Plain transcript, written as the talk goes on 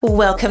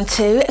Welcome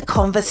to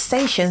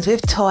Conversations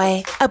with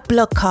Toy, a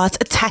blogcast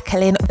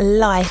tackling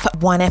life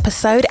one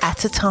episode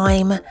at a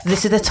time.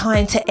 This is the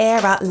time to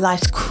air out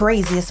life's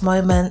craziest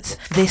moments.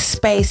 This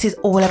space is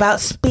all about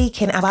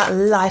speaking about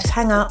life's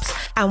hang-ups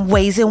and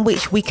ways in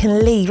which we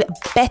can leave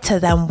better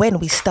than when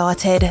we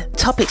started.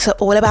 Topics are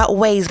all about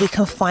ways we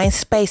can find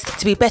space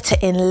to be better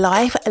in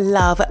life,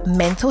 love,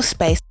 mental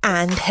space,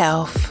 and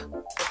health.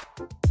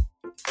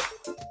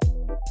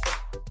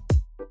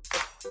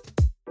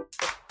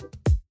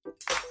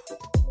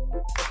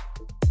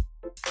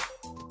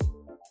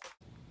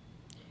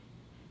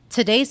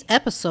 Today's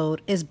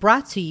episode is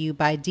brought to you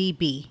by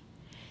DB.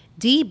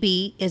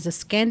 DB is a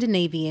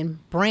Scandinavian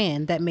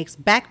brand that makes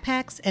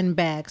backpacks and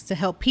bags to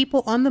help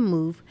people on the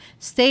move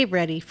stay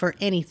ready for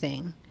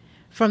anything.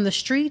 From the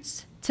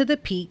streets to the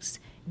peaks,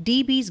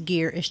 DB's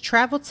gear is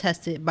travel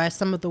tested by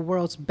some of the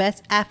world's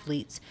best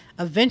athletes,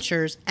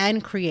 adventurers,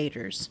 and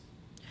creators.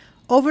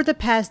 Over the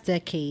past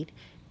decade,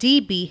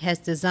 DB has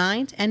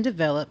designed and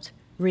developed,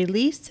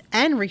 released,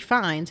 and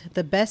refined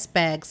the best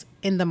bags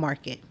in the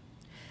market.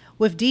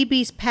 With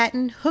DB's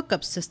patent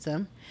hookup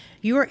system,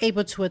 you are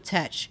able to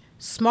attach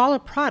smaller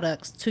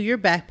products to your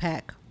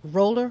backpack,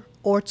 roller,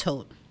 or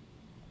tote.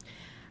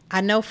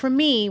 I know for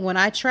me, when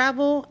I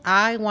travel,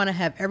 I want to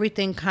have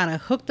everything kind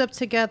of hooked up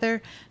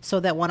together so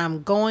that when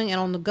I'm going and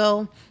on the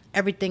go,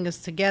 everything is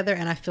together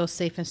and I feel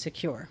safe and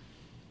secure.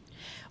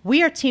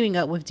 We are teaming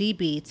up with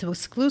DB to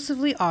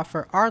exclusively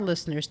offer our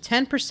listeners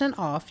 10%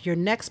 off your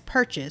next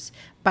purchase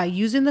by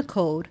using the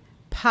code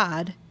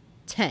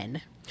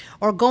POD10.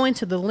 Or going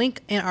to the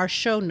link in our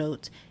show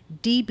notes.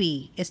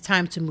 DB, it's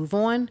time to move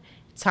on,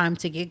 time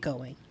to get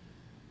going.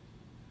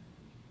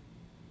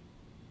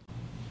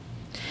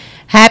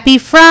 Happy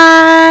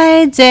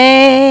Friday!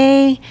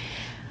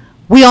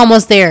 We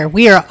almost there.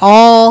 We are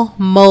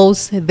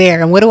almost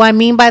there. And what do I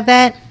mean by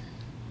that?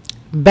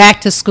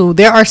 Back to school.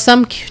 There are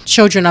some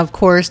children, of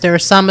course. There are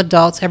some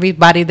adults,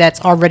 everybody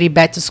that's already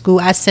back to school.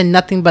 I send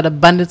nothing but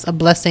abundance of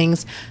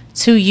blessings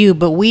to you,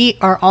 but we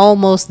are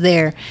almost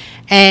there.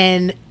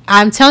 And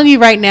I'm telling you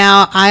right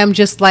now, I am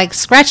just like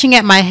scratching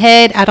at my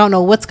head. I don't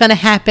know what's going to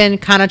happen,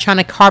 kind of trying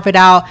to carve it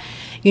out,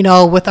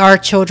 with our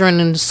children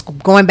and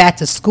going back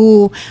to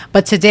school.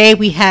 But today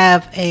we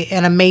have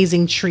an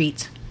amazing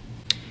treat.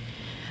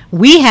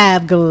 We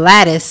have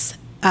Gladys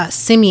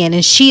Simeon,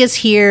 and she is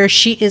here.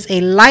 She is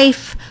a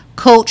life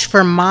coach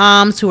for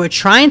moms who are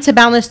trying to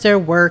balance their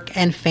work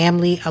and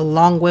family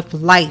along with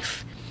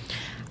life.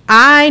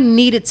 I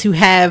needed to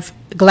have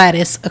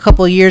Gladys a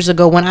couple of years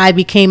ago when I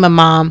became a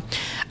mom.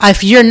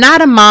 If you're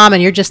not a mom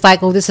and you're just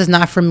like, oh, this is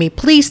not for me,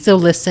 please still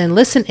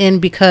listen in,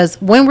 because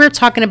when we're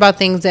talking about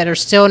things that are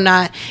still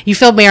not, you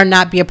feel may or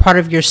not be a part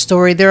of your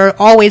story, there are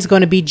always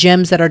going to be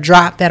gems that are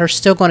dropped that are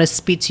still going to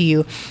speak to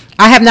you.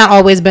 I have not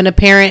always been a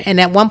parent, and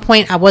at one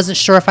point I wasn't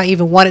sure if I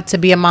even wanted to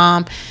be a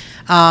mom.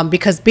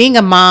 Because being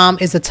a mom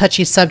is a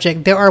touchy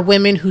subject. There are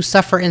women who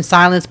suffer in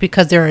silence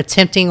because they're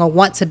attempting or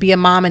want to be a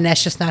mom and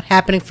that's just not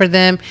happening for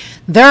them.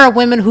 There are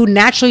women who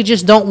naturally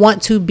just don't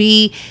want to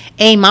be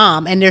a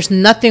mom, and there's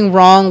nothing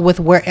wrong with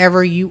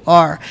wherever you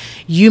are.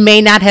 You may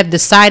not have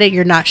decided,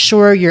 you're not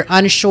sure, you're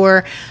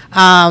unsure.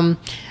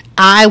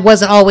 I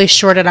wasn't always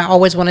sure that I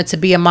always wanted to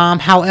be a mom.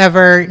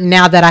 However,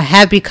 now that I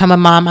have become a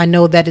mom, I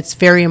know that it's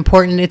very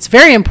important. It's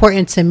very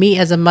important to me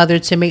as a mother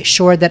to make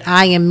sure that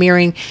I am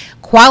mirroring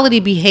quality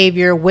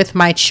behavior with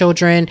my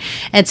children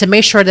and to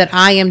make sure that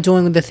I am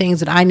doing the things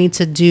that I need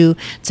to do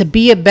to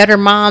be a better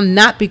mom,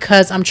 not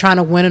because I'm trying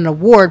to win an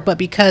award, but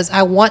because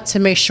I want to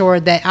make sure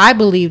that I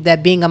believe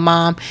that being a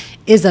mom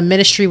is a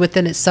ministry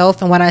within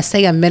itself. And when I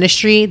say a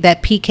ministry,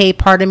 that PK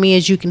part of me,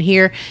 as you can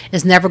hear,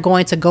 is never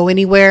going to go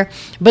anywhere.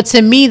 But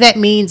to me, that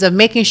means of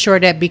making sure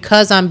that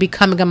because I'm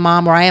becoming a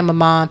mom or I am a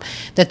mom,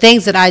 the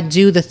things that I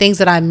do, the things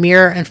that I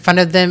mirror in front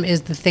of them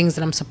is the things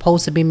that I'm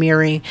supposed to be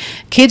mirroring.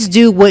 Kids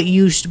do what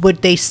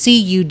they see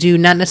you do,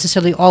 not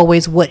necessarily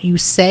always what you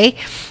say.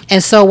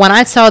 And so when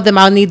I tell them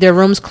I'll need their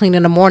rooms clean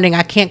in the morning,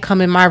 I can't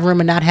come in my room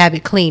and not have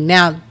it clean.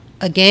 Now,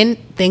 again,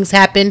 things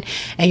happen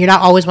and you're not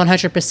always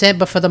 100%,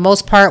 but for the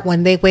most part,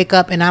 when they wake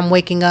up and I'm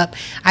waking up,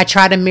 I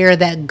try to mirror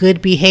that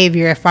good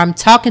behavior. If I'm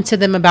talking to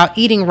them about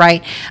eating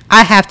right,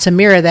 I have to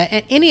mirror that.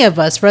 And any of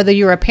us, whether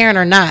you're a parent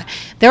or not,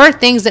 there are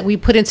things that we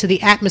put into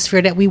the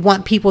atmosphere that we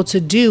want people to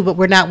do, but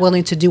we're not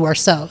willing to do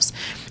ourselves.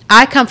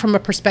 I come from a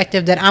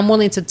perspective that I'm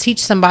willing to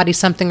teach somebody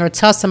something or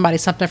tell somebody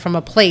something from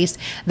a place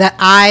that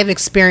I've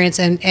experienced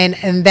and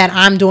that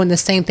I'm doing the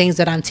same things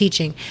that I'm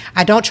teaching.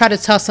 I don't try to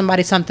tell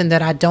somebody something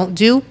that I don't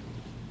do.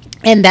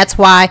 And that's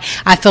why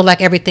I feel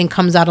like everything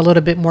comes out a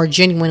little bit more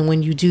genuine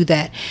when you do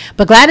that.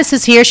 But Gladys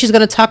is here. She's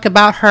going to talk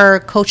about her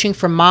coaching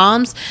for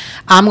moms.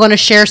 I'm going to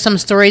share some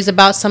stories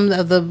about some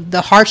of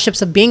the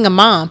hardships of being a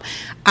mom.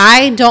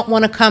 I don't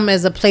want to come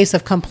as a place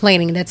of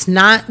complaining. That's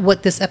not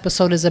what this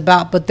episode is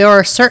about. But there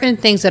are certain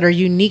things that are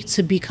unique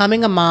to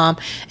becoming a mom,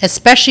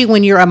 especially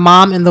when you're a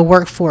mom in the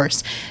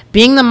workforce.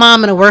 Being the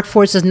mom in the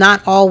workforce is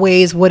not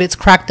always what it's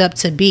cracked up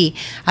to be.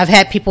 I've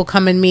had people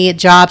come in me at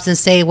jobs and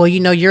say, well,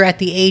 you're at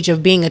the age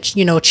of being a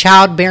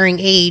childbearing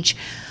age.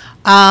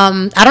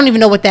 I don't even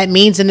know what that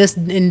means in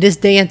this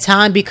day and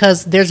time,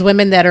 because there's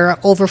women that are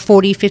over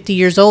 40, 50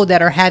 years old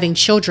that are having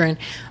children.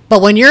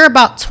 But when you're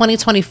about 20,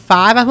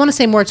 25, I want to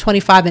say more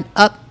 25 and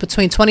up,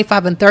 between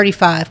 25 and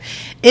 35,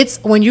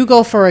 it's when you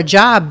go for a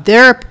job,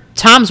 there are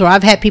times where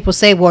I've had people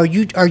say, well,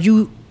 are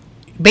you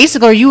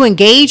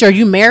engaged? Are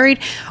you married?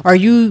 Are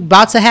you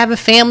about to have a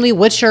family?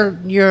 What's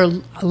your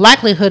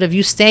likelihood of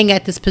you staying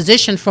at this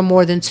position for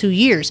more than 2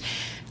 years?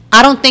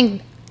 I don't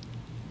think,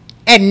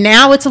 and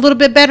now it's a little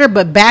bit better,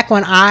 but back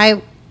when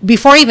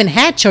before I even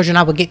had children,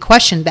 I would get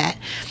questioned that.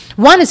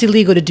 One, it's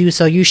illegal to do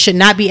so. You should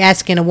not be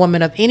asking a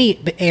woman of any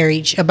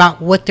age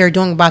about what they're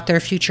doing about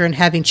their future and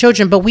having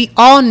children. But we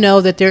all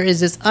know that there is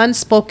this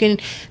unspoken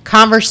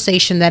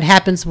conversation that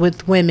happens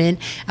with women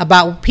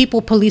about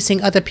people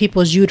policing other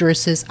people's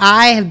uteruses.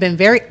 I have been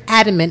very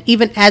adamant,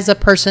 even as a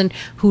person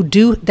who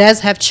does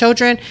have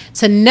children,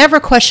 to never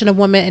question a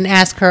woman and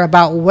ask her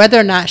about whether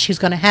or not she's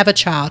going to have a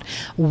child,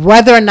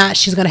 whether or not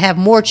she's going to have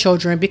more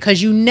children,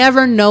 because you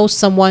never know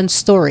someone's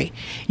story.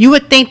 You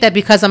would think that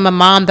because I'm a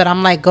mom that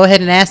I'm like, go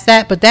ahead and ask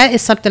that, but that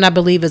is something I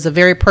believe is a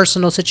very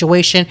personal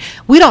situation.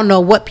 We don't know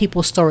what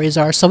people's stories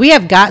are. So we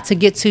have got to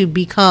get to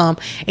become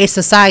a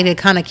society that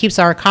kind of keeps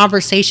our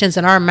conversations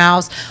and our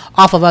mouths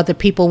off of other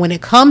people when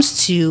it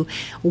comes to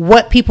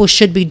what people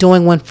should be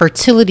doing when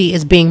fertility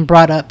is being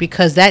brought up,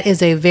 because that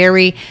is a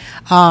very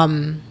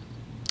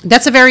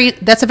that's a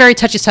very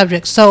touchy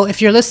subject. So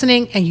if you're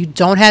listening and you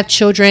don't have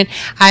children,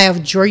 I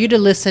adjure you to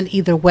listen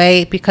either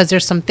way, because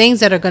there's some things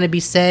that are going to be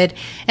said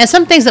and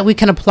some things that we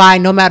can apply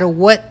no matter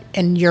what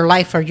in your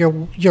life or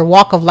your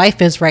walk of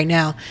life is right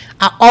now.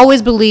 I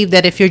always believe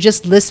that if you're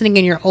just listening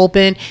and you're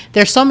open,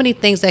 there's so many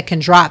things that can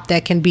drop,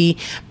 that can be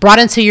brought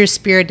into your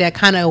spirit, that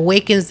kind of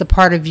awakens the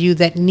part of you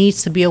that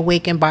needs to be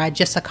awakened by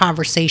just a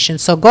conversation.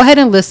 So go ahead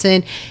and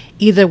listen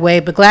either way.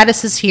 But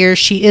Gladys is here.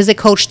 She is a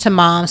coach to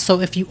moms. So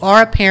if you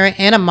are a parent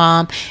and a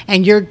mom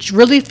and you're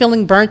really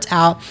feeling burnt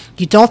out,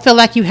 you don't feel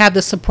like you have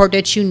the support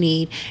that you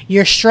need,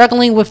 you're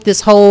struggling with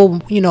this whole,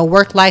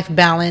 work-life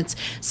balance.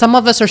 Some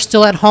of us are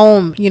still at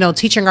home,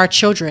 teaching our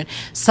children.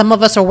 Some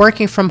of us are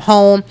working from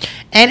home,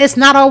 and it's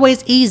not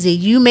always easy.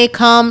 You may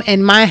come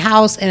in my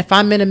house, and if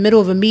I'm in the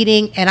middle of a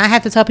meeting and I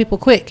have to tell people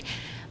quick,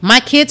 my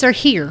kids are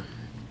here,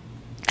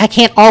 I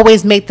can't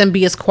always make them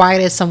be as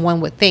quiet as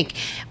someone would think.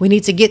 We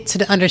need to get to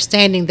the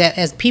understanding that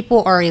as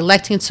people are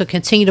electing to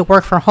continue to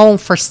work from home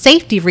for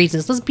safety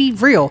reasons, let's be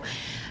real.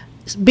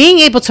 Being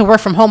able to work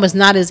from home is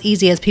not as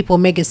easy as people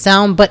make it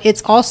sound, but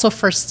it's also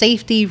for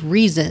safety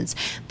reasons.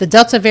 The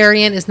Delta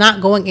variant is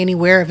not going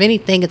anywhere. If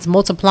anything, it's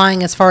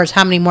multiplying as far as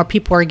how many more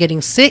people are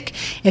getting sick.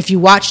 If you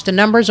watch the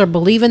numbers or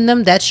believe in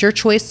them, that's your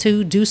choice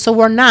to do so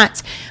or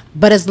not.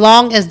 But as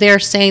long as they're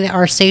saying that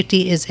our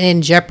safety is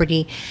in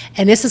jeopardy,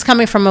 and this is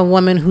coming from a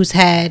woman who's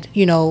had,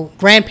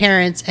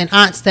 grandparents and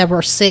aunts that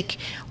were sick,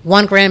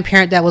 one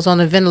grandparent that was on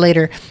a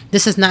ventilator,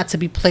 this is not to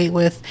be played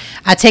with.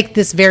 I take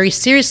this very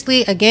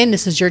seriously. Again,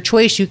 this is your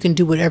choice. You can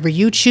do whatever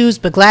you choose.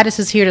 But Gladys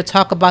is here to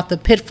talk about the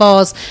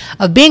pitfalls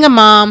of being a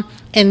mom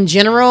in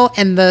general,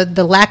 and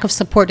the lack of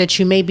support that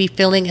you may be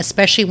feeling,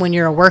 especially when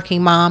you're a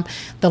working mom,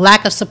 the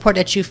lack of support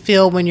that you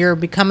feel when you're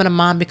becoming a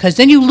mom, because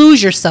then you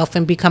lose yourself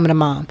in becoming a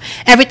mom.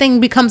 Everything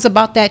becomes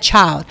about that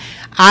child.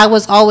 I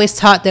was always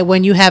taught that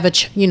when you have a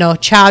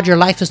child, your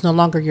life is no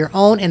longer your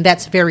own, and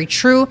that's very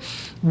true.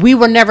 We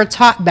were never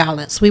taught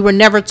balance. We were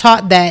never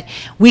taught that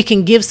we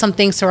can give some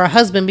things to our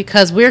husband,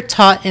 because we're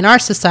taught in our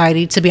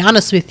society, to be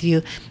honest with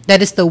you,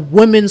 that it's the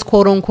women's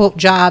quote unquote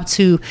job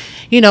to,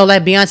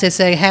 like Beyonce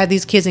say, have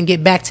these kids and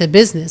get back to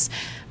business.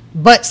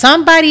 But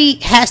somebody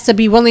has to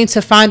be willing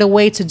to find a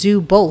way to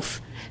do both,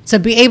 to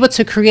be able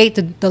to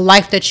create the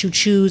life that you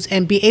choose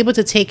and be able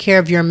to take care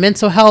of your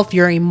mental health,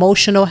 your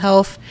emotional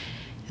health.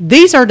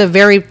 These are the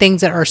very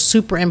things that are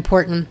super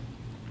important.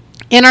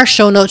 In our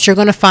show notes, you're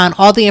going to find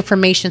all the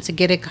information to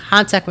get in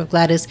contact with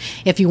Gladys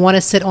if you want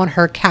to sit on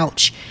her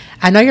couch.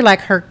 I know you're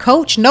like, her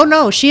coach?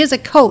 No, she is a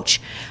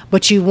coach,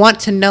 but you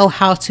want to know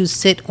how to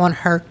sit on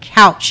her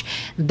couch.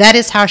 That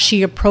is how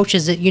she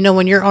approaches it.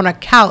 When you're on a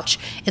couch,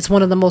 it's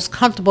one of the most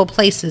comfortable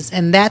places,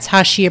 and that's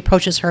how she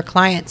approaches her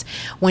clients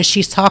when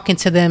she's talking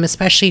to them,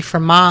 especially for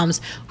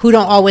moms who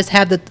don't always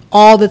have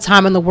all the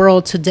time in the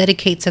world to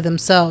dedicate to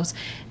themselves.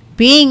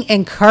 Being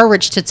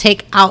encouraged to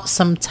take out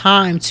some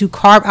time, to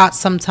carve out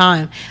some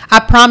time. I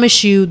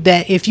promise you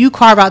that if you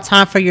carve out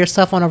time for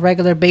yourself on a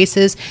regular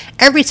basis,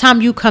 every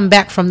time you come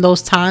back from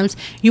those times,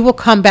 you will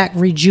come back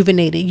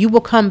rejuvenated. You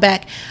will come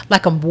back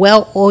like a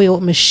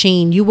well-oiled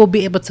machine. You will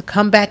be able to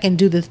come back and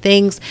do the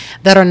things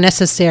that are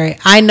necessary.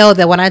 I know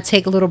that when I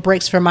take little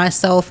breaks for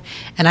myself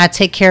and I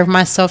take care of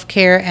my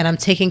self-care and I'm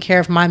taking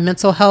care of my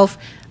mental health,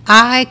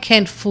 I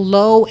can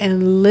flow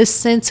and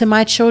listen to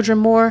my children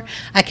more.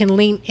 I can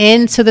lean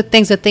into the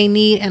things that they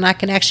need, and I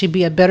can actually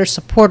be a better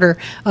supporter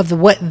of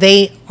what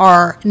they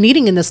are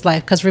needing in this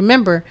life. Because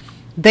remember,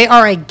 They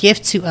are a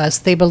gift to us.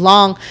 They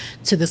belong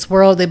to this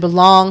world. They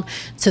belong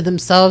to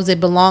themselves. They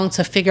belong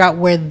to figure out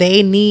where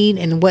they need,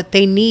 and what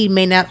they need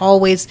may not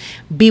always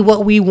be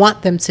what we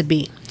want them to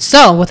be.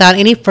 So without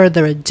any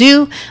further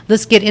ado,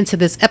 let's get into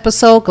this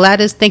episode.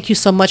 Gladys, thank you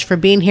so much for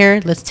being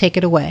here. Let's take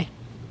it away.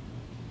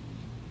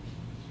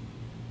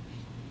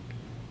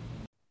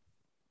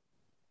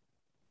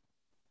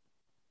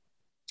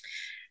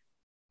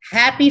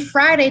 Happy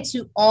Friday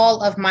to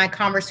all of my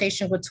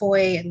Conversation with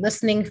Toy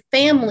listening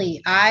family.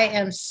 I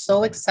am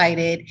so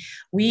excited.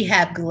 We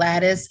have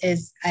Gladys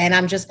and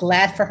I'm just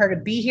glad for her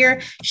to be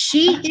here.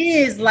 She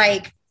is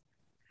like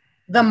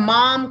the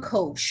mom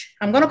coach.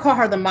 I'm going to call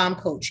her the mom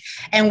coach.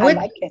 And with,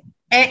 I like it.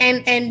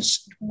 And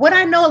what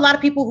I know, a lot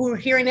of people who are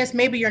hearing this,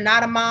 maybe you're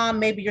not a mom,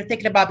 maybe you're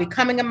thinking about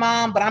becoming a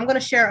mom, but I'm going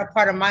to share a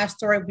part of my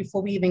story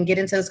before we even get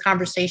into this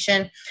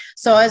conversation.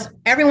 So as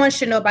everyone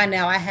should know by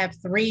now, I have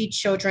 3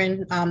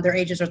 children. Their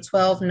ages are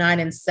 12, 9,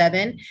 and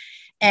 7.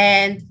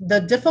 And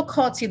the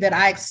difficulty that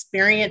I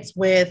experienced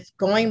with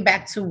going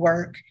back to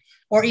work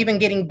or even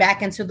getting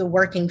back into the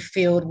working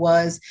field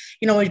was,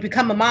 when you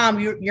become a mom,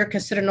 you're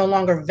considered no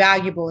longer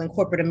valuable in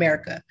corporate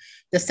America.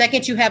 The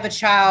second you have a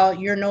child,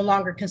 you're no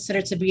longer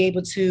considered to be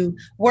able to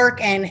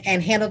work and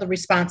handle the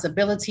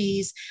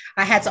responsibilities.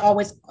 I had to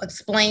always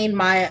explain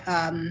my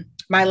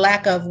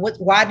lack of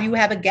why do you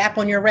have a gap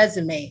on your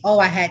resume? Oh,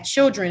 I had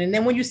children. And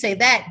then when you say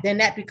that, then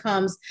that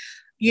becomes,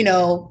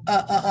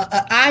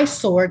 a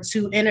eyesore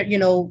to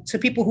to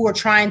people who are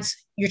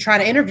you're trying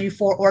to interview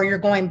for, or you're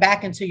going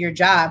back into your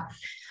job.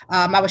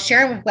 I was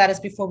sharing with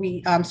Gladys before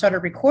we started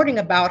recording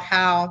about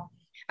how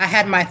I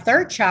had my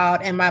 3rd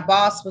child, and my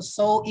boss was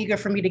so eager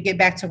for me to get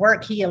back to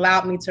work. He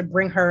allowed me to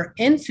bring her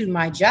into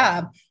my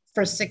job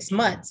for 6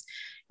 months.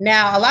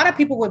 Now, a lot of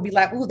people would be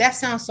like, "Ooh, that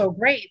sounds so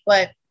great."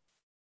 But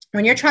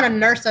when you're trying to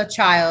nurse a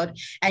child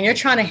and you're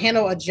trying to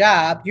handle a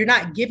job, you're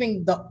not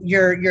giving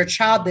your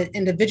child the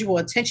individual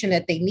attention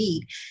that they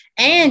need.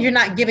 And you're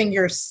not giving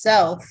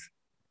yourself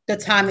the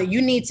time that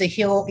you need to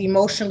heal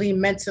emotionally,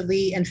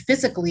 mentally, and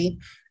physically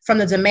from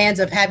the demands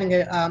of having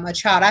a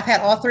child. I've had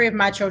all 3 of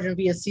my children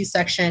via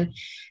C-section.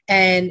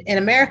 And in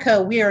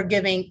America, we are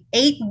giving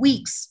 8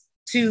 weeks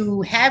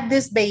to have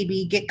this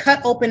baby get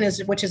cut open,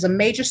 which is a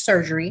major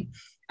surgery.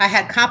 I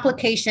had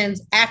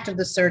complications after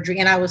the surgery,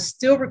 and I was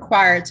still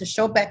required to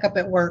show back up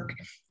at work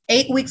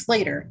 8 weeks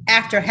later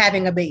after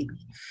having a baby.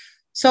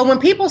 So when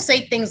people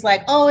say things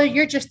like, "Oh,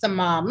 you're just a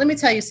mom," let me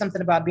tell you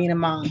something about being a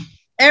mom.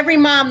 Every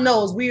mom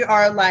knows we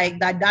are like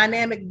the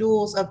dynamic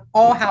duals of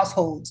all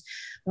households.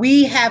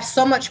 We have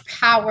so much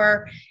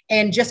power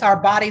in just our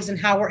bodies and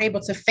how we're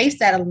able to face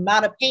that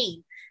amount of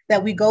pain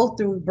that we go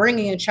through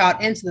bringing a child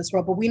into this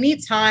world. But we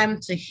need time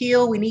to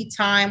heal. We need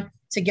time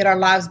to get our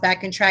lives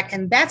back in track.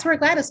 And that's where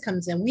Gladys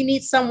comes in. We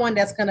need someone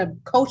that's going to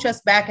coach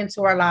us back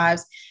into our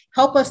lives,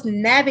 help us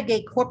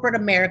navigate corporate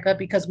America,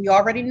 because we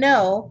already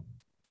know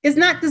it's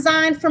not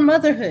designed for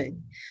motherhood.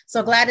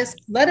 So Gladys,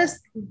 let us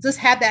just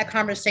have that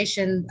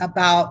conversation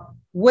about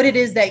what it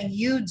is that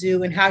you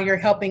do and how you're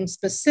helping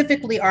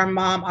specifically our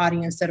mom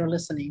audience that are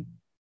listening.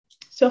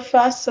 So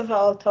first of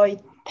all, Toy,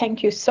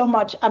 thank you so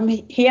much. I'm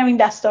hearing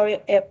that story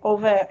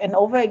over and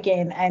over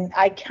again, and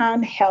I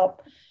can't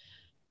help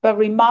but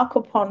remark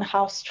upon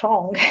how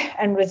strong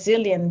and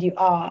resilient you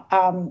are.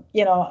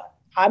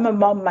 I'm a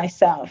mom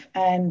myself,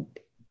 and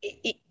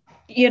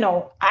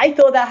I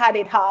thought I had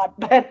it hard,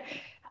 but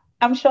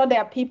I'm sure there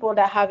are people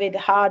that have it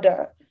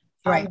harder.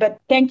 Right. But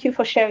thank you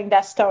for sharing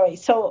that story.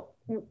 So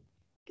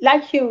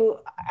like you,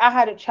 I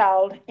had a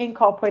child in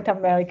corporate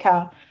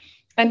America,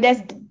 and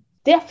there's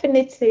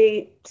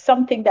definitely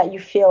something that you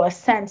feel, a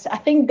sense. I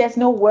think there's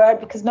no word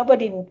because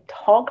nobody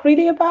talk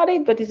really about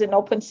it, but it's an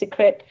open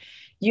secret.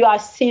 You are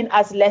seen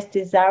as less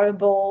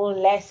desirable,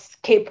 less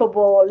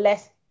capable,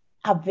 less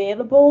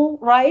available,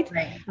 right?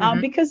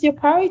 Mm-hmm. Because your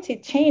priority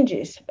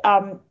changes.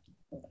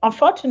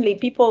 Unfortunately,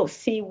 people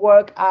see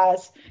work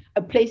as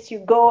a place you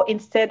go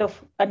instead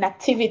of an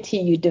activity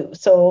you do.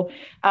 So,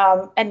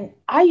 and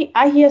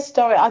I hear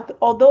story,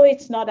 although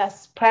it's not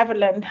as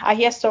prevalent, I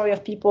hear story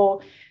of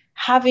people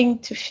having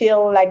to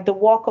feel like the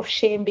walk of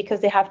shame because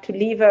they have to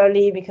leave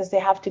early, because they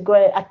have to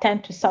go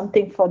attend to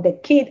something for the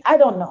kid. I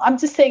don't know. I'm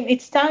just saying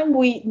it's time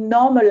we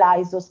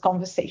normalize those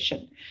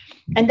conversations.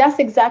 And that's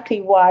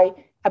exactly why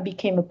I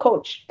became a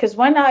coach. Because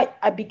when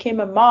I became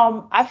a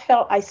mom, I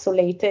felt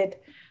isolated.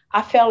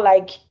 I felt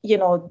like,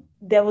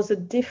 there was a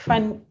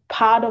different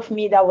part of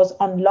me that was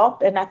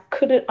unlocked and I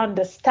couldn't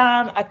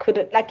understand.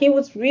 It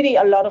was really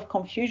a lot of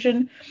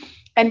confusion.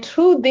 And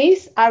through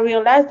this, I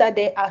realized that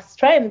there are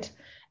strengths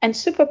and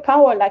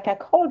superpower, like I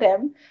call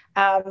them,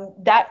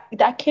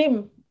 that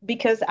came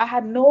because I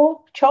had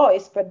no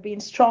choice but being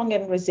strong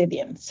and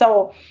resilient.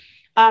 So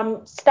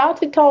start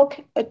to talk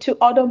to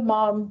other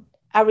moms.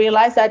 I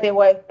realized that there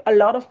were a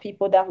lot of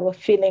people that were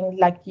feeling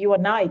like you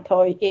and I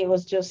thought it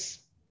was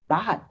just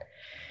bad.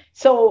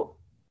 So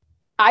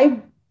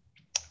I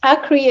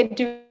created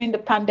during the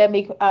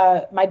pandemic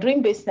my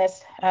dream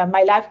business,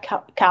 my life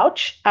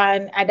couch,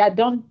 and I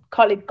don't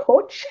call it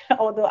coach,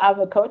 although I'm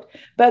a coach,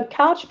 but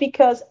couch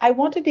because I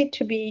wanted it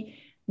to be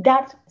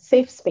that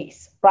safe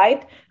space,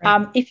 right?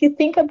 If you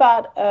think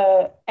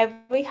about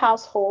every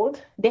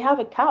household, they have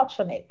a couch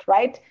on it,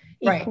 right?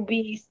 It could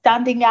be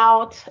standing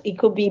out, it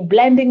could be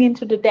blending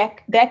into the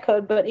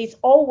decor, but it's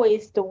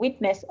always the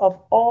witness of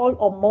all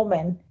or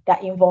moment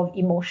that involve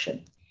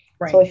emotion.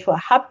 Right. So if we're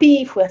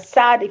happy, if we're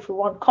sad, if we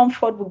want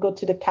comfort, we go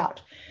to the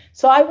couch.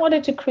 So I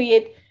wanted to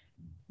create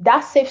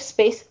that safe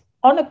space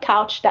on a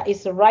couch that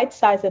is the right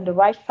size and the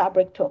right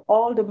fabric to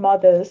all the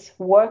mothers,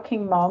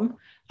 working mom,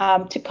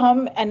 to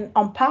come and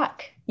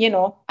unpack,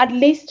 at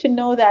least to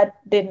know that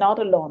they're not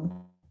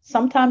alone.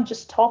 Sometimes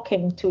just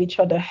talking to each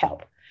other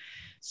help.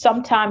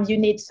 Sometimes you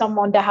need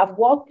someone that have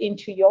walked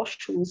into your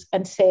shoes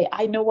and say,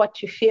 I know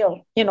what you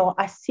feel.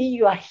 I see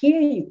you, I hear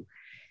you.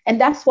 And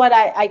that's what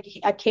I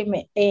came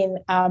in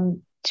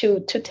to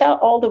tell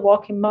all the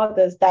working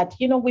mothers that,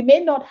 we may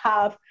not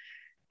have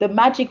the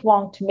magic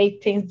wand to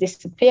make things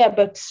disappear,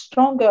 but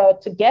stronger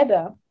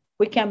together,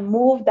 we can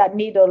move that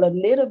needle a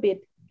little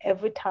bit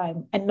every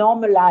time and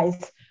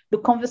normalize the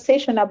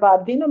conversation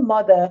about being a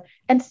mother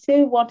and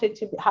still wanted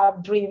to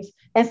have dreams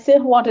and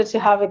still wanted to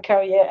have a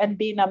career and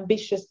being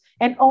ambitious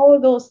and all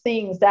those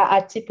things that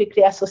are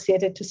typically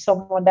associated to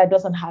someone that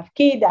doesn't have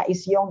kids, that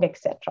is young,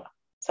 etc.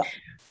 So.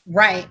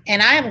 Right.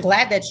 And I am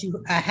glad that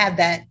you have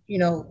that,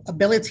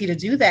 ability to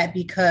do that,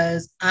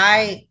 because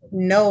I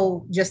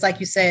know, just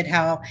like you said,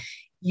 how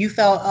you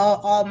felt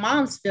all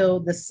moms feel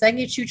the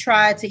second you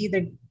try to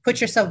either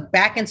put yourself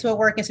back into a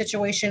working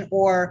situation,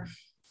 or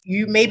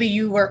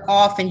you were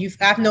off, and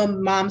I've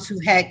known moms who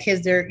had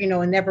kids there,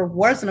 and never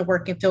was in a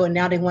working field, and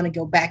now they want to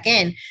go back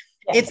in.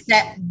 Yes. It's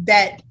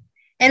that,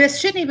 and it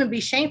shouldn't even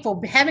be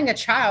shameful. Having a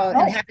child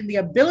and having the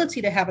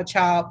ability to have a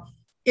child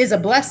is a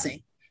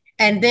blessing.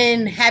 And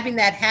then having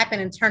that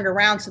happen and turned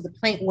around to the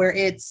point where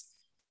is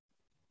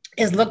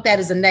looked at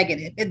as a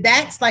negative.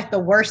 That's like the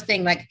worst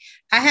thing. Like,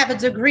 I have a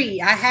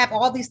degree. I have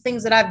all these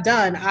things that I've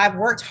done. I've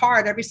worked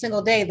hard every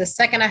single day. The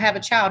second I have a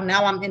child,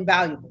 now I'm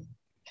invaluable.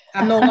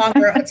 I'm no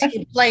longer a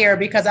team player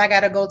because I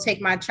got to go take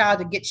my child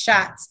to get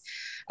shots.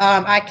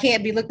 I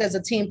can't be looked as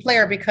a team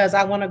player because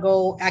I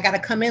got to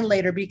come in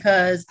later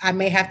because I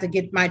may have to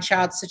get my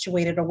child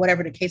situated or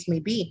whatever the case may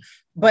be.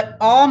 But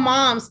all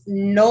moms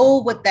know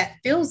what that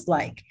feels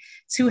like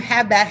to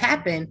have that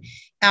happen.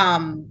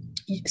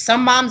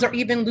 Some moms are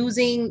even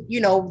losing,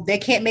 they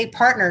can't make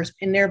partners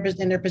in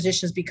their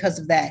positions because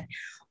of that,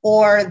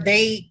 or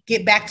they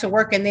get back to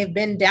work and they've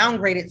been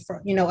downgraded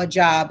for, a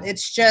job.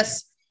 It's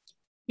just,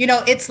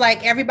 it's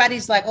like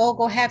everybody's like, oh,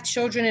 go have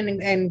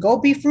children and go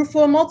be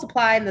fruitful and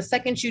multiply. And the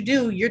second you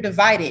do, you're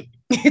divided.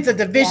 It's a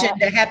division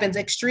that happens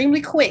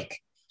extremely quick.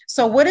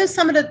 So what is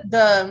some of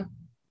the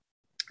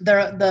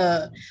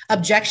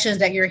objections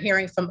that you're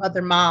hearing from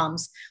other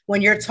moms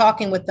when you're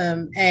talking with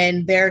them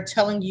and they're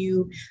telling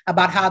you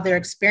about how they're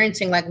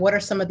experiencing? Like, what are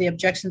some of the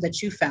objections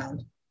that you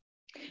found?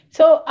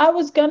 So I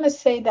was going to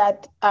say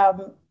that,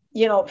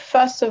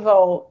 first of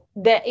all,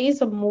 there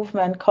is a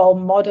movement called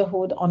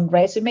Motherhood on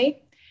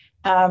Resume.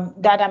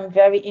 That I'm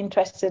very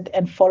interested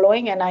in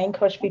following, and I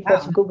encourage people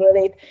to Google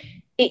it.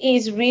 It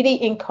is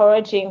really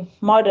encouraging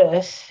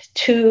mothers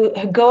to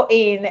go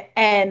in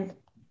and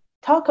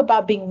talk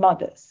about being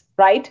mothers,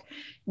 right?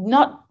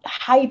 Not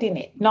hiding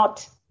it,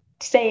 not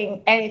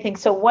saying anything.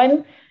 So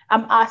when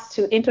I'm asked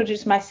to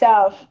introduce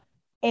myself,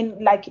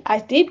 in like I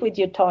did with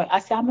you, Toy, I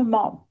say I'm a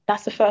mom.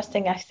 That's the first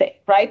thing I say,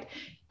 right?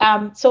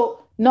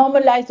 So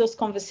normalize those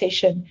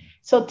conversations.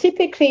 So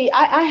typically,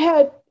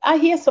 I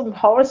hear some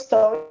horror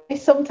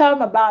stories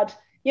sometimes about,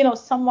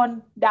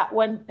 someone that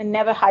went and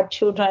never had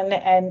children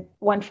and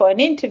went for an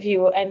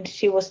interview, and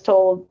she was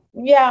told,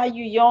 yeah,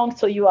 you're young,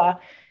 so you are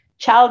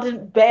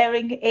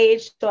childbearing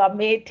age, so I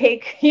may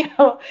take,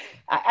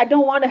 I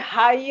don't want to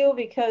hire you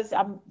because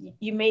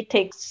you may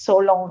take so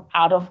long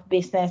out of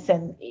business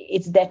and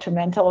it's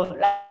detrimental.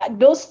 Like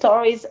those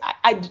stories,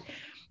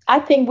 I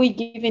think we're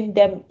giving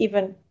them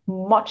even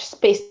much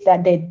space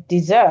that they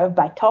deserve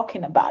by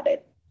talking about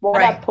it.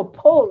 What I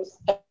propose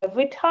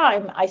every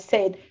time, I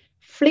said,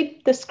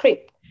 flip the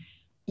script.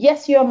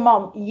 Yes, you're a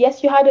mom.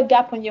 Yes, you had a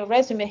gap on your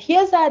resume.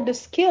 Here's the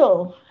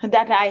skill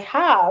that I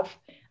have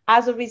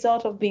as a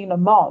result of being a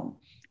mom.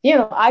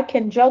 I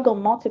can juggle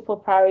multiple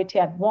priority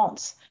at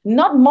once,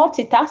 not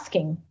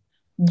multitasking.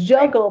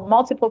 Juggle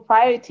multiple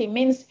priority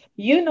means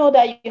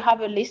that you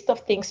have a list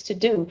of things to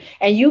do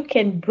and you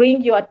can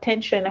bring your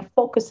attention and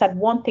focus at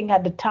one thing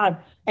at a time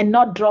and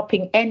not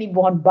dropping any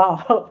one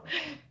bar.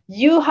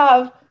 You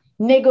have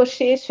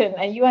negotiation,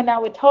 and you and I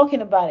were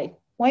talking about it.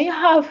 When you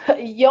have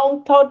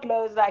young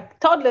toddlers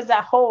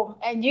at home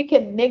and you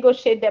can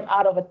negotiate them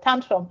out of a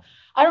tantrum,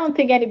 I don't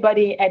think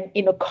anybody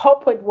in a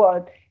corporate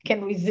world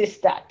can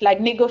resist that. Like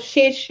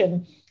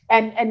negotiation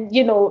and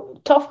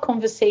tough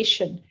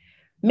conversation,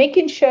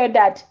 making sure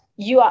that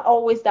you are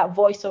always that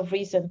voice of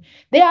reason.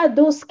 There are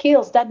those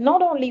skills that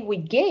not only we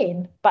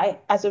gain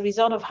as a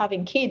result of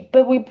having kids,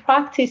 but we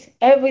practice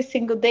every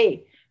single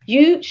day.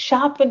 You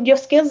sharpen your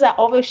skills are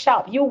always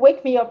sharp. You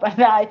wake me up at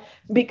night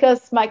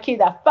because my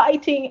kids are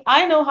fighting.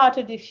 I know how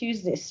to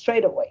diffuse this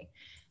straight away.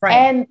 Right.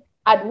 And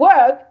at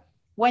work,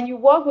 when you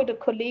work with a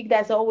colleague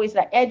that's always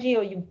like edgy,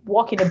 or you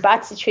walk in a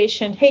bad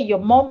situation, hey, your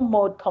mom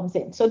mode comes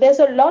in. So there's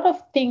a lot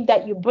of things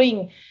that you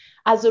bring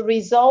as a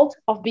result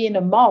of being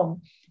a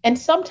mom. And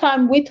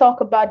sometimes we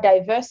talk about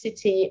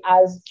diversity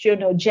as,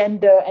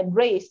 gender and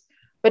race,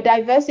 but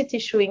diversity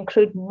should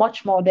include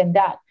much more than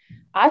that.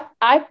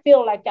 I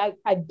feel like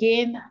I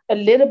gain a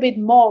little bit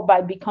more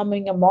by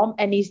becoming a mom,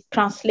 and it's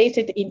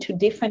translated into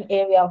different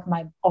area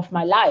of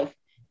my life.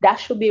 That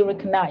should be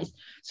recognized.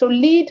 So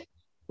lead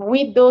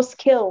with those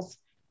skills,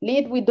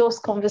 lead with those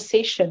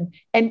conversations,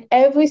 and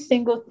every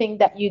single thing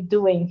that you're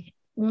doing.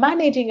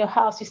 Managing a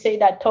house, you say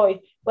that, Toy,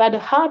 we're at the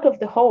heart of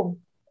the home.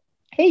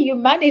 Hey, you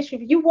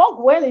work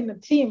well in a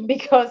team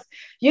because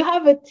you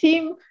have a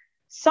team.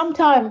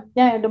 Sometimes,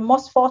 the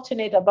most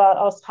fortunate about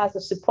us has a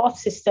support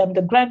system,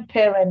 the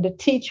grandparent, the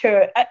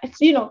teacher,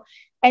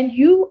 and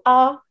you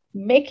are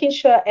making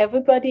sure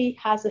everybody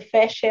has a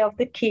fair share of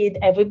the kid.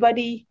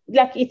 Everybody,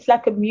 like it's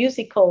like a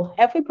musical.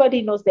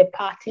 Everybody knows their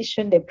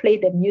partition, they play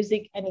the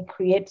music, and it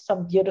creates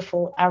some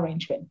beautiful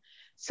arrangement.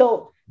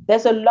 So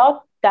there's a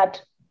lot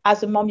that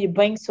as a mom you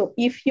bring. So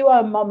if you are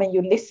a mom and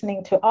you're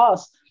listening to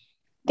us,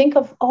 think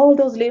of all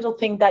those little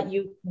things that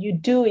you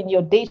do in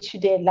your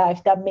day-to-day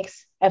life that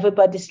makes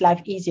everybody's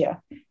life easier.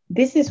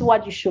 This is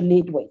what you should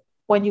lead with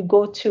when you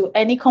go to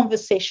any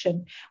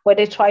conversation where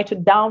they try to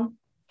down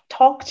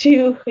talk to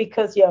you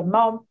because you're a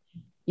mom.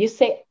 You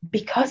say,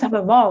 because I'm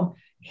a mom,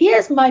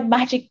 here's my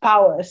magic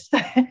powers.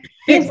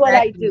 Here's what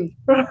I do,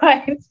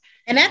 right?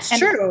 And that's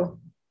true.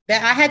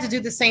 That I had to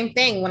do the same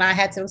thing when I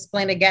had to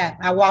explain a gap.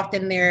 I walked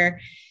in there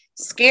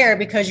scared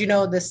because,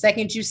 the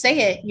second you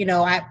say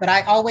it, but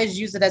I always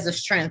use it as a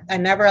strength. I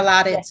never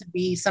allowed it to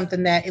be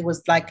something that it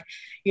was like,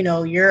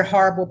 you're a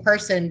horrible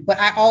person. But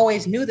I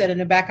always knew that in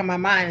the back of my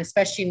mind,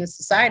 especially in a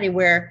society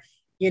where,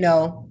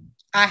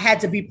 I had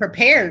to be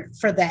prepared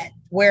for that.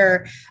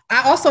 Where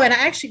and I'm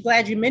actually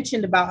glad you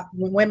mentioned about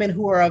women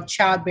who are of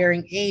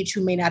childbearing age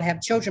who may not have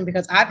children,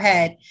 because I've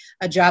had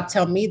a job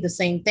tell me the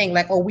same thing.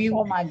 Like,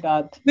 oh my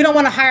God, we don't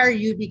want to hire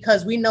you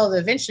because we know that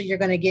eventually you're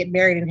going to get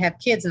married and have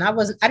kids. And I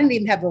didn't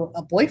even have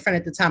a boyfriend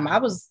at the time. I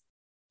was,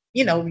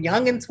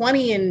 young and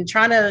 20 and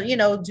trying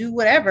to, do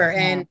whatever. Yeah.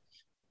 And,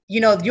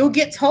 you'll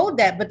get told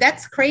that, but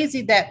that's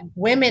crazy that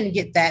women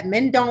get that.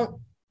 Men don't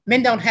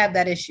have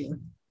that issue.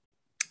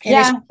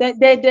 And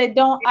they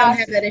don't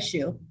have that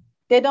issue.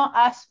 They don't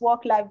ask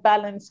work-life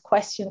balance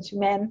questions to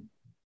men.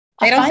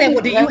 They don't say,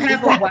 well, do you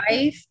have a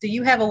wife? Do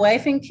you have a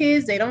wife and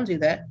kids? They don't do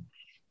that.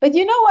 But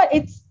you know what?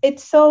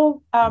 It's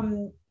so,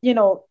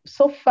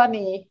 so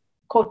funny,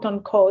 quote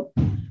unquote.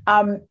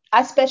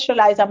 I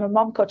specialize, I'm a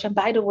mom coach. And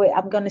by the way,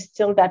 I'm going to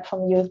steal that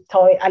from you,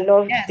 Toy. I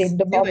love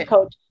the mom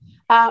coach.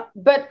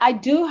 But I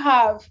do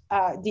have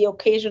the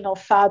occasional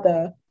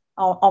father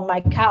on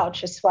my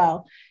couch as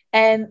well.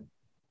 And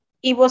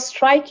it was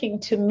striking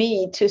to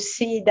me to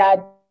see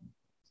that,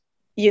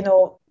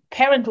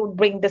 parents would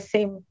bring the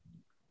same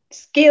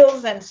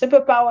skills and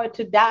superpower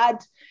to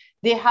dad.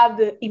 They have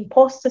the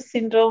imposter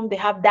syndrome. They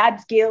have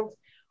dad's guilt.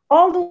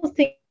 All those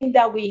things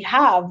that we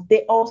have,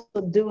 they also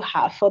do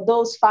have for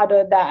those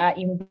fathers that are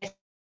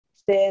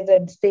invested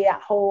and stay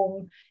at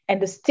home.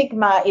 And the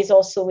stigma is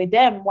also with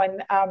them. When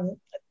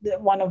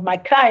one of my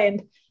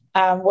clients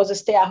was a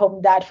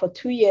stay-at-home dad for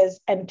 2 years,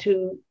 and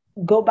to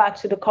go back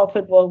to the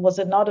corporate world was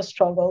another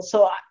struggle.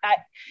 So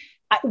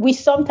we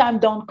sometimes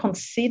don't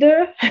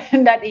consider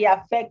that it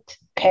affects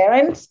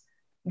parents.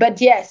 But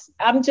yes,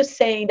 I'm just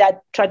saying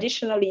that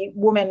traditionally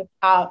women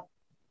are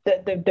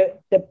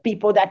the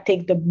people that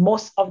take the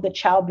most of the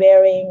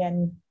childbearing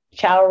and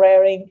child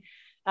rearing.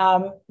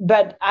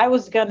 But I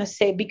was going to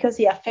say, because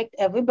it affects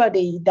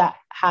everybody that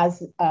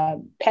has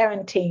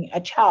parenting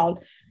a child,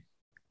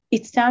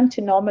 it's time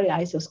to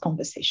normalize those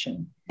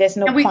conversations. There's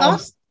no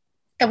point.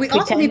 And we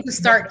also need to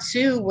start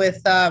too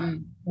with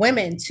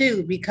women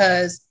too,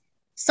 because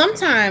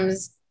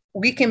sometimes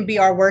we can be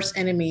our worst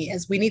enemy,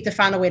 as we need to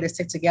find a way to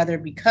stick together.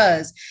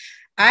 Because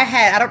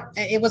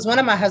it was one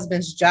of my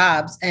husband's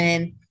jobs,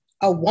 and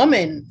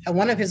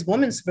one of his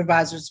women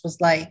supervisors was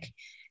like,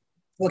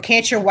 well,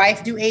 can't your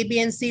wife do A, B,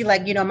 and C?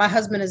 Like, my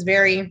husband is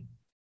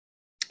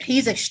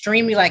he's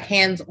extremely like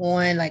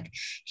hands-on, like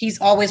he's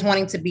always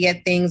wanting to be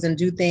at things and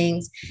do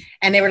things.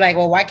 And they were like,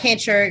 well, why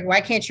can't your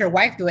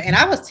wife do it? And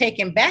I was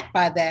taken back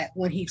by that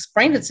when he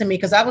explained it to me,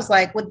 because I was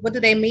like, what do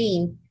they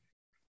mean?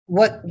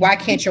 Why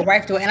can't your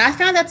wife do it? And I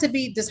found that to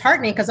be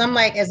disheartening, because I'm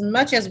like, as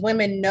much as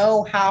women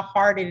know how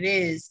hard it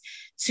is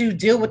to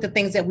deal with the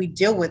things that we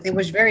deal with, it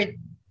was very,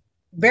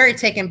 very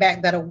taken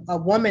back that a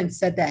woman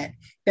said that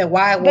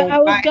why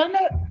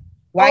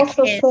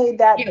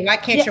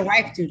can't your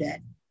wife do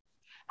that?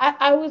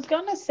 I was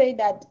going to say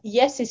that,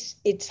 yes,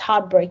 it's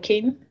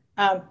heartbreaking,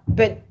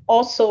 but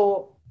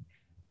also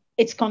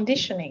it's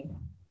conditioning.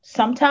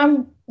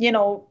 Sometimes,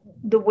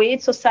 the way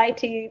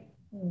society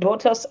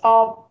brought us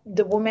up,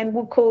 the woman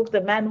will cook,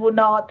 the man will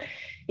not.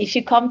 If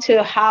you come to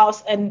a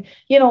house and,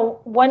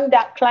 when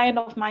that client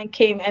of mine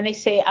came and they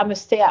say, I'm a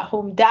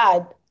stay-at-home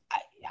dad,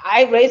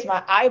 I raised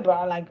my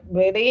eyebrow, like,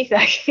 really?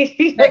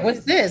 Like,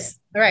 what's this?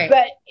 Right.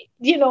 But,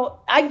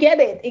 I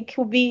get it. It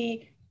could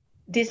be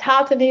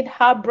disheartening,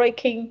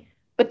 heartbreaking,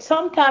 but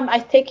sometimes I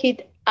take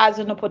it as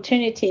an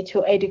opportunity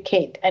to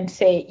educate and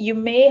say, you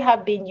may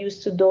have been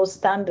used to those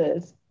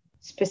standards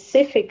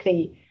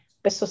specifically,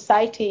 but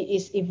society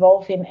is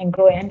evolving and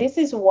growing. And this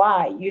is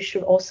why you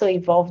should also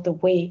evolve the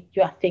way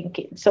you are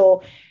thinking.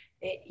 So,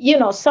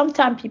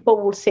 sometimes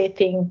people will say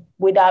things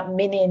without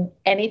meaning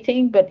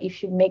anything, but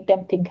if you make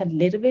them think a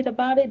little bit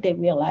about it, they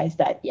realize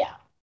that, yeah.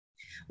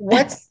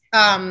 What's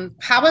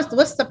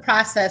the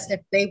process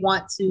if they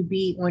want to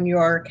be on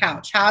your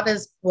couch?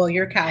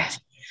 Your couch?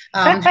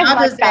 How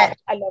does that?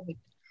 I love it.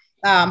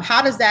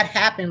 How does that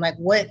happen? Like,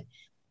 what,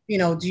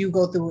 do you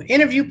go through an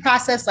interview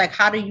process? Like,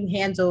 how do you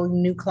handle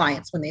new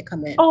clients when they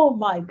come in? Oh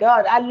my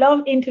God, I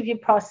love interview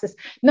process.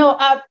 No,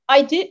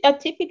 I did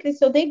typically,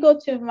 so they go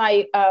to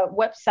my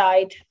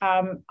website.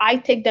 I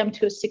take them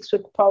to a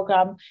 6-week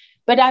program,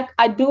 but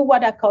I do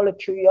what I call a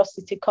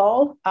curiosity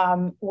call,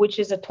 which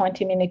is a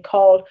 20-minute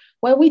call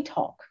where we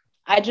talk.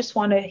 I just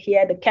want to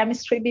hear the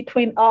chemistry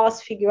between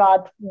us, figure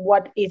out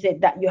what is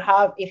it that you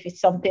have, if it's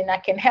something I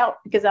can help,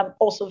 because I'm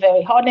also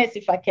very honest.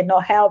 If I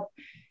cannot help,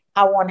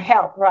 I want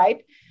help,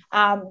 right?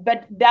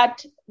 But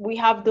that we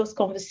have those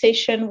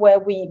conversations where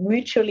we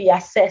mutually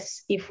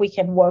assess if we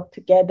can work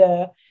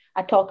together.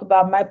 I talk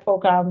about my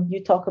program,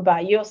 you talk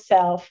about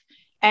yourself.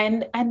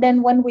 And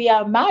then when we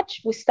are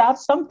matched, we start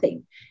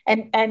something.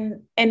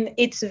 And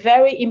it's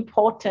very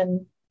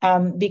important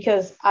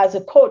because as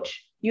a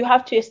coach, you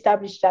have to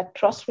establish that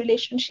trust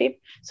relationship.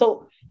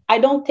 So I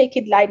don't take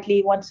it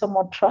lightly when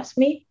someone trusts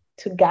me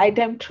to guide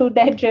them through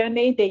their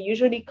journey. They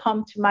usually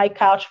come to my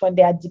couch when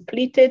they are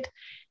depleted.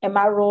 And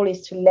my role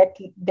is to let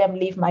them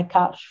leave my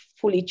couch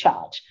fully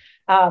charged.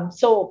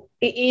 So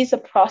it is a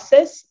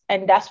process.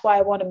 And that's why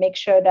I want to make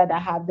sure that I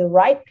have the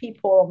right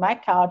people on my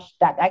couch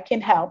that I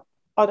can help.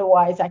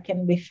 Otherwise, I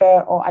can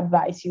refer or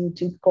advise you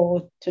to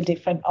go to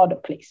different other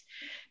place.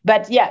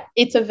 But yeah,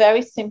 it's a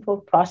very simple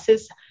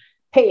process.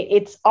 Hey,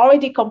 it's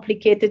already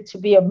complicated to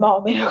be a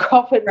mom in a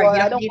corporate world.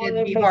 I don't want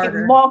to make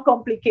it more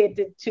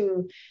complicated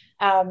to,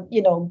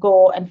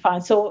 go and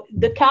find. So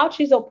the couch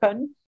is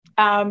open.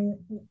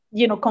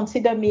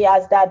 Consider me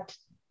as that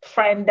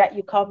friend that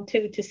you come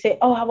to say,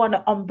 oh, I want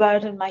to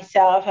unburden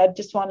myself. I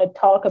just want to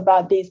talk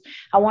about this.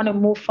 I want to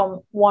move from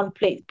one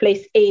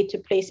place A to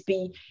place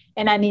B,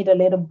 and I need a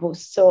little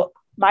boost. So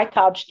my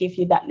couch gives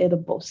you that little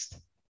boost.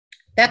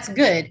 That's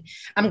good.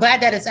 I'm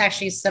glad that it's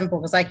actually simple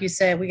because, like you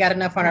said, we got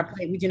enough on our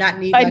plate. We do not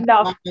need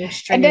enough.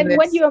 And then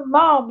when you're a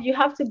mom, you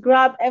have to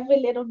grab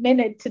every little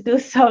minute to do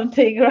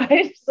something,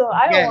 right? So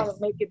I don't want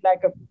to make it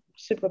like a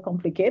super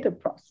complicated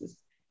process.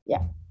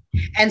 Yeah.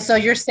 And so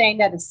you're saying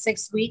that it's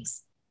 6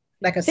 weeks,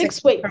 like a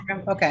 6 week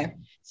program? Okay.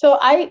 So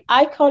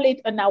I call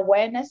it an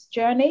awareness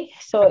journey.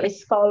 So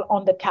it's called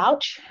On the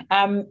Couch.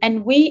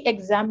 And we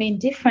examine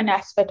different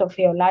aspects of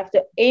your life.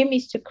 The aim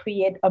is to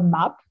create a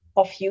map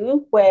of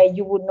you where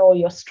you will know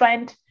your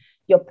strength,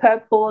 your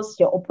purpose,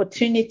 your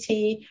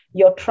opportunity,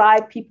 your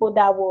tribe, people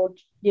that will,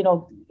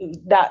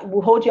 that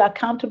will hold you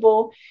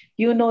accountable.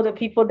 The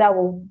people that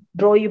will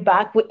draw you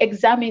back. We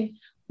examine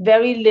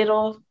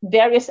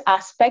various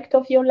aspects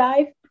of your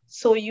life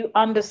so you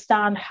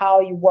understand how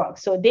you work.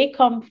 So they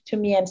come to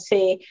me and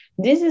say,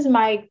 this is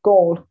my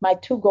goal, my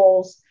 2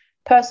 goals,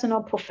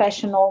 personal,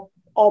 professional,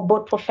 or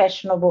both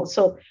professional goals.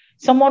 So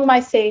someone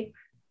might say,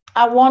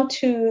 I want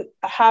to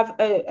have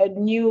a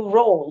new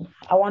role.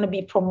 I want to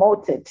be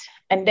promoted.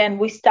 And then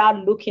we start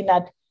looking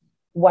at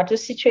what the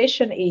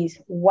situation is.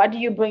 What do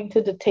you bring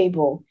to the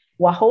table?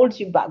 What holds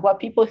you back?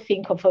 What people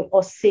think of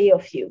or say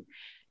of you?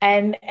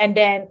 And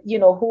then,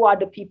 who are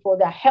the people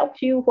that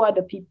help you? Who are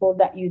the people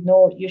that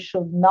you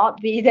should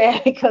not be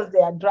there because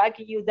they are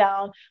dragging you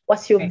down?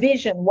 What's your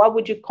vision? What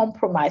would you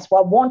compromise?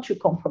 What won't you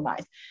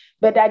compromise?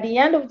 But at the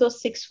end of those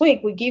 6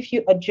 weeks, we give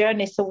you a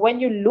journey. So when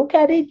you look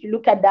at it, you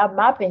look at that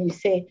map and you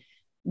say,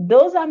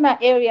 those are my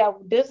area.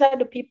 Those are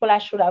the people I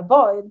should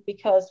avoid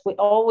because we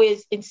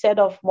always, instead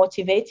of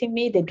motivating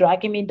me, they're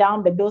dragging me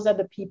down. But those are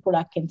the people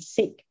I can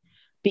seek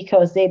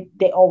because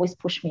they always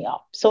push me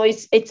up. So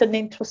it's an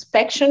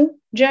introspection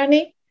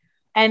journey.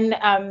 And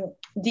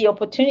the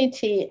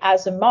opportunity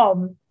as a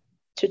mom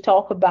to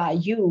talk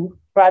about you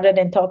rather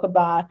than talk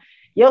about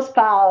your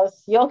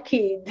spouse, your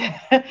kid,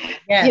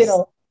 yes.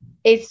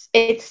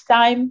 It's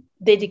time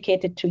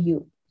dedicated to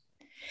you.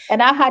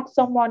 And I had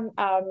someone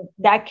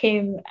that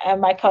came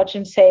my couch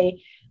and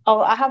say,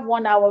 oh, I have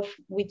 1 hour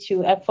with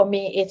you. And for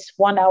me, it's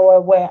 1 hour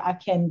where I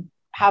can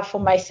have for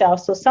myself.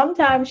 So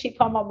sometimes she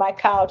come on my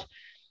couch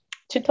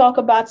to talk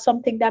about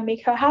something that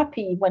make her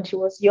happy when she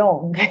was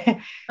young. Okay.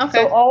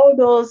 So all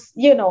those,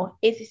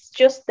 it's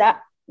just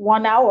that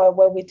 1 hour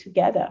where we're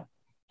together.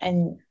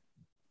 And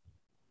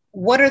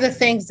what are the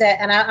things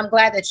and I'm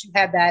glad that you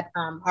had that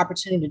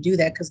opportunity to do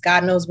that because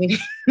God knows we need,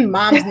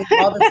 moms need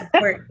all the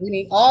support. We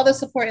need all the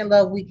support and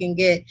love we can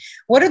get.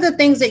 What are the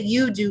things that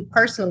you do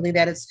personally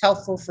that is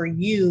helpful for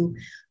you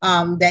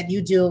that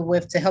you deal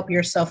with to help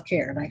your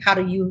self-care? Like how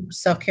do you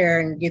self-care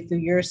and get through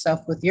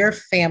yourself with your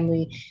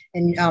family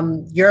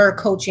and your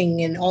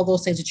coaching and all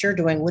those things that you're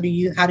doing?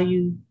 How do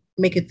you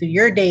make it through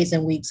your days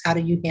and weeks? How do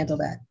you handle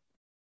that?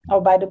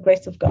 by the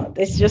grace of God.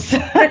 It's just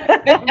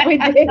every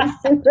day is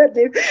super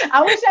different.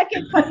 I wish I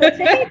could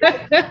commentate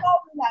that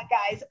formula,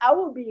 guys. I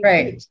will be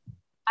rich.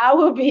 I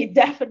will be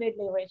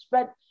definitely rich.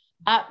 But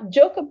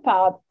joke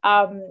apart,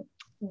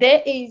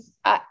 there is,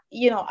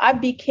 I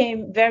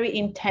became very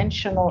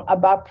intentional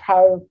about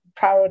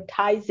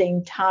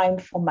prioritizing time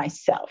for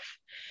myself.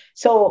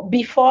 So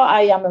before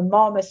I am a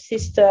mom, a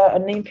sister,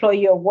 an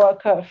employee, a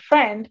worker, a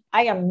friend,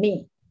 I am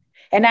me.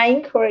 And I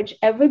encourage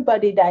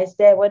everybody that is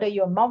there, whether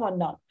you're a mom or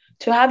not,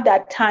 to have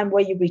that time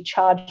where you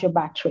recharge your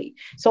battery.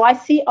 So I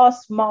see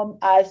us mom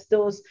as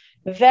those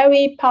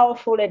very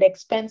powerful and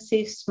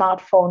expensive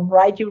smartphone,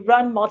 right? You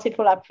run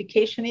multiple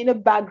applications in the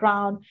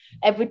background.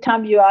 Every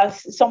time you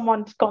ask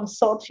someone to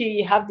consult you,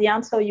 you have the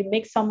answer, you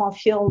make someone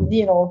feel,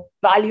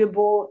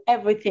 valuable,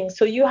 everything.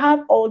 So you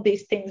have all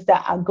these things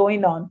that are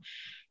going on.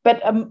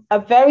 But a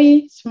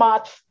very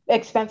smart,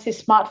 expensive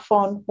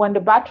smartphone, when the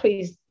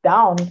battery is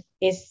down,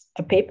 is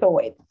a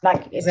paperweight.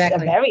 Like it's a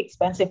very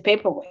expensive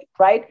paperweight,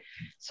 right?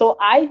 So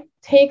I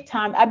take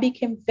time. I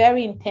became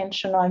very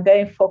intentional and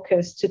very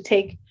focused to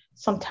take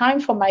some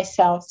time for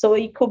myself. So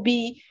it could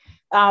be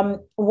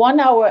 1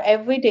 hour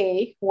every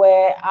day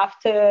where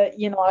after,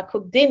 I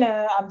cook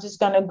dinner, I'm just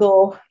going to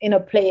go in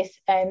a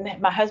place and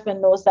my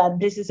husband knows that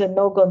this is a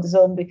no-go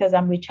zone because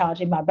I'm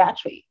recharging my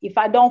battery. If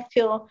I don't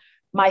feel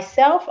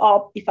myself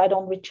up, if I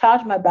don't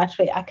recharge my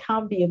battery, I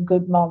can't be a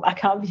good mom. I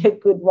can't be a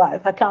good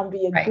wife. I can't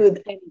be a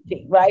good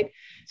anything, right?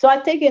 So I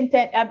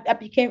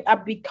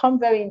become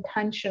very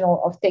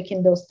intentional of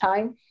taking those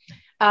time.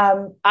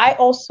 I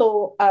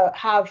also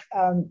have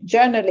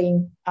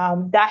journaling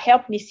that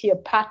helped me see a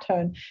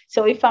pattern.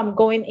 So if I'm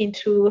going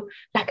into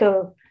like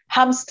a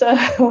hamster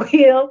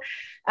wheel,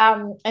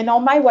 and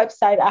on my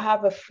website, I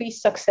have a free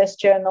success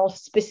journal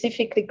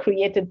specifically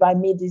created by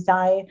me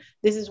design.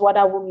 This is what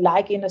I would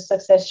like in a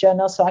success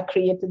journal. So I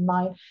created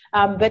mine,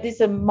 but it's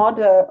a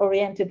model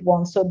oriented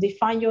one. So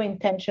define your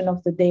intention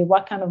of the day.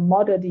 What kind of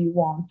model do you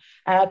want?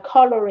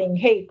 Coloring,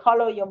 hey,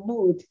 color your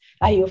mood.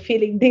 Are you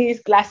feeling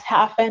this? Glass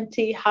half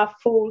empty,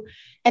 half full?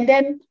 And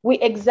then we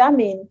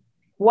examine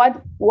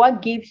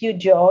what gives you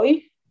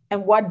joy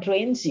and what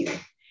drains you.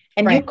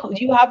 And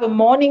you have a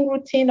morning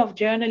routine of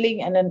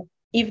journaling and an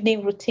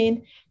evening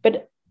routine.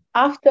 But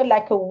after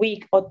like a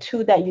week or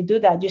two that you do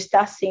that, you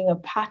start seeing a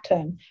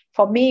pattern.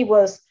 For me, it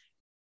was,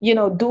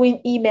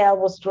 doing email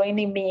was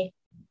draining me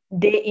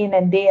day in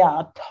and day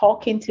out.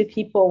 Talking to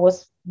people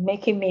was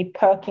making me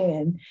perking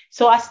in.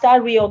 So I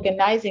started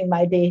reorganizing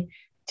my day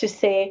to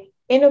say,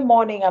 in the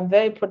morning, I'm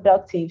very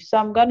productive. So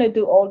I'm going to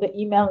do all the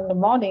email in the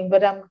morning.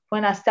 But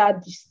when I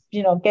start,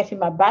 getting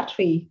my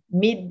battery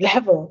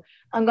mid-level,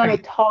 I'm going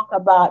to talk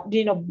about,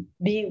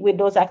 be with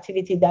those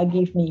activities that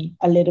give me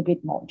a little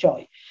bit more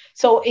joy.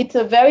 So it's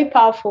a very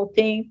powerful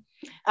thing.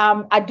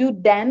 I do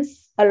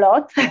dance a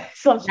lot.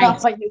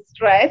 Sometimes when you're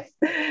stressed,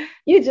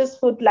 you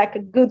just put like a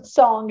good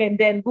song and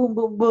then boom,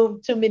 boom, boom,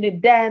 2-minute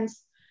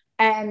dance.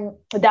 And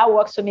that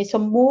works for me. So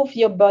move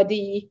your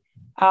body.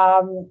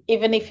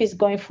 Even if it's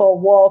going for a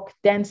walk,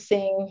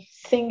 dancing,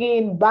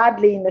 singing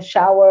badly in the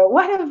shower,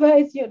 whatever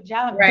is your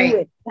jam,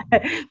 do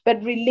it.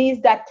 But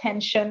release that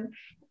tension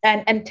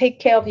and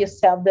take care of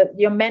yourself.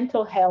 Your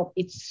mental health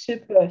is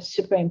super,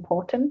 super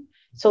important.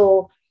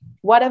 So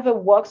whatever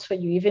works for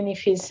you, even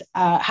if it's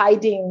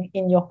hiding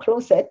in your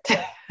closet,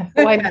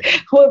 when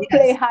we'll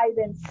play hide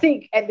and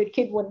seek and the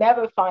kid will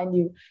never find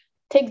you,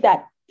 take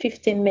that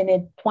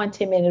 15-minute,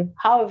 20-minute,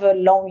 however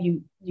long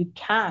you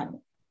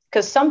can.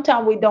 Because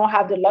sometimes we don't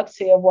have the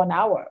luxury of 1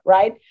 hour,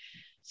 right?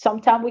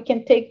 Sometimes we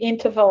can take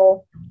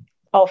interval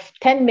of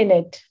 10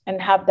 minutes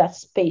and have that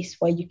space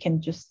where you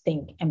can just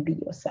think and be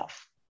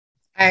yourself.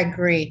 I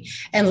agree.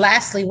 And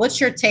lastly, what's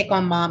your take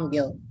on mom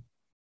guilt?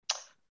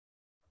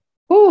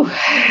 Ooh,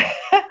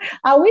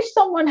 I wish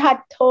someone had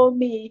told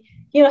me,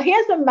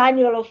 here's a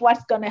manual of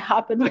what's going to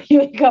happen when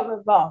you become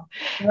a mom.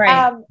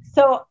 Right.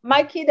 So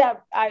my kid,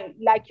 I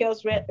like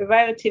yours,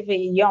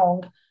 relatively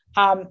young,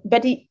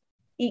 but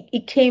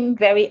it came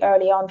very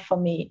early on for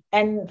me.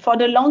 And for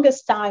the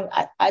longest time,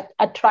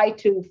 I tried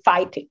to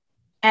fight it.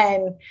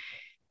 And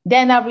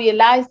then I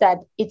realized that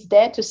it's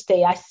there to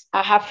stay.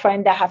 I have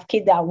friends that have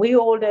kids that are way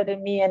older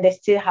than me and they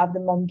still have the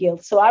mom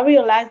guilt. So I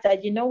realized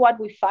that,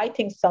 we're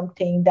fighting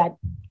something that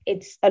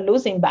it's a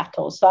losing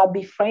battle. So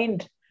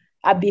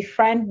I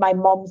befriend my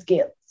mom's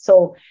guilt.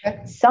 So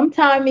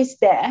sometimes it's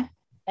there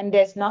and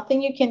there's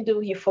nothing you can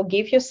do. You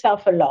forgive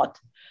yourself a lot.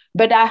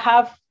 But I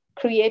have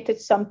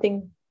created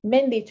something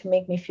mainly to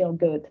make me feel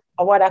good,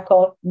 or what I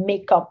call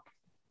makeup,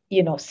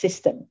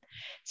 system.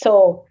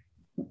 So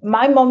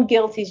my mom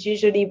guilt is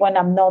usually when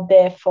I'm not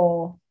there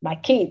for my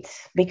kids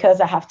because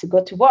I have to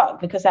go to work,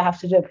 because I have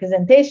to do a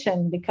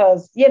presentation,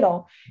 because,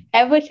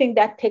 everything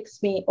that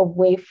takes me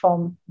away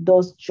from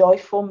those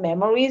joyful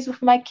memories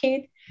with my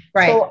kid.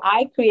 Right. So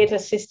I create a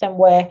system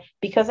where,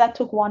 because I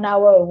took 1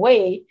 hour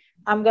away,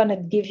 I'm going to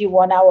give you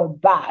 1 hour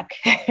back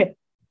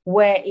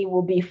where it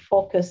will be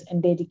focused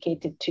and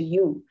dedicated to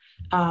you.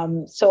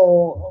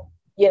 So,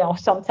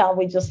 sometimes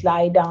we just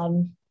lie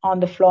down on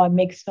the floor and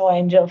make snow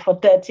angel for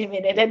 30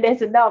 minutes and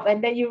there's enough.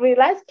 And then you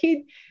realize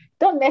kids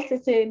don't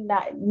necessarily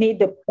need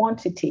the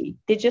quantity.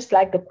 They just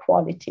like the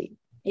quality.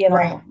 You know,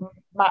 Right.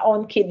 my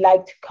own kid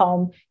like to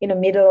come in the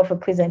middle of a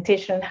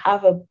presentation,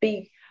 have a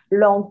big,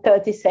 long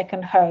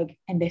 30-second hug,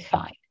 and they're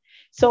fine.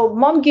 So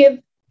mom give,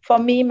 for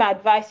me, my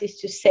advice is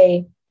to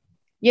say,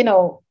 you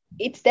know,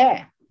 it's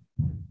there.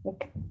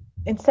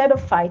 Instead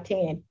of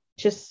fighting it,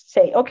 just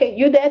say, okay,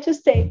 you're there to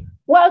stay.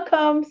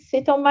 Welcome,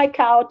 sit on my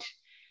couch.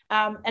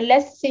 And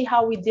let's see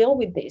how we deal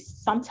with this.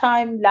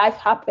 Sometimes life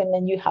happens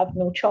and you have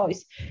no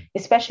choice,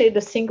 especially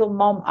the single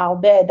mom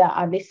out there that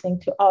are listening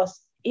to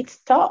us. It's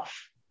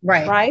tough,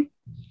 Right. right?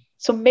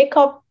 So make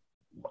up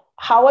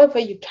however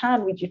you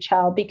can with your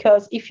child,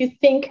 because if you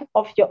think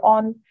of your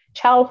own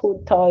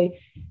childhood toy,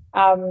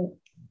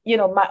 you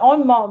know, my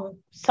own mom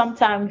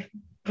sometimes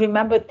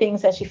remember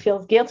things that she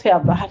feels guilty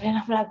about. And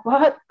I'm like,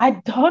 what? I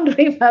don't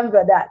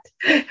remember that.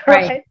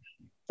 Right.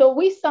 So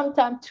we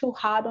sometimes too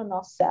hard on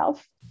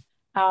ourselves.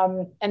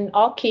 And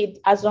our kids,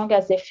 as long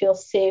as they feel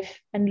safe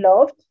and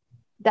loved,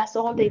 that's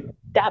all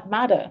that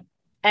matter.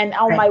 And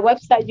on my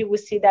website, you will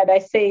see that I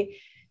say,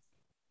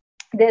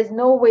 there's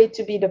no way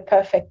to be the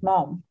perfect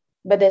mom,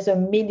 but there's a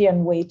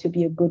million ways to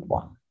be a good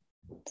one.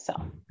 So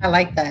I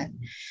like that.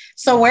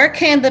 So where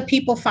can the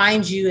people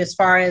find you as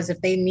far as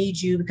if they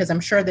need you? Because I'm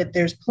sure that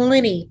there's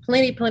plenty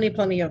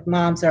of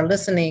moms that are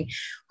listening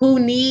who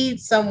need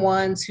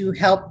someone to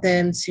help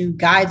them, to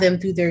guide them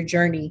through their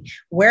journey.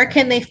 Where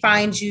can they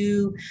find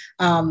you?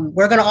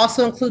 We're going to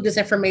also include this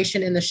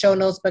information in the show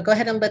notes, but go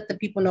ahead and let the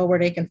people know where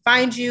they can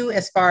find you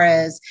as far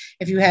as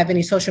if you have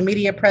any social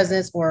media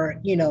presence or,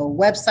 you know,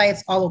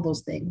 websites, all of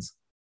those things.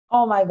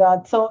 Oh my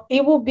God. So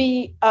it will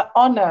be an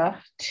honor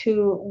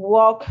to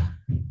walk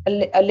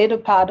a little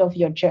part of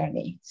your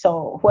journey.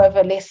 So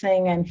whoever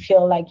listening and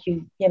feel like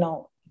you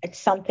know, it's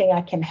something I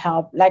can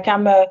help. Like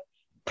I'm a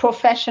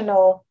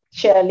professional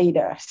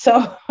cheerleader.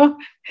 So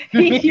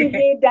if you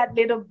need that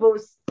little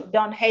boost,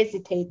 don't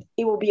hesitate.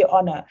 It will be an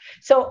honor.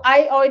 So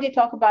I already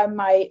talked about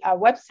my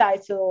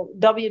website. So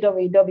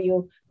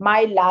www.mylifecouch,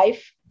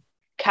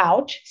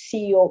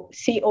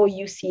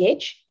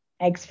 COUCH.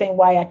 I explain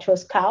why I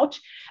chose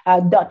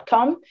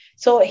couch.com.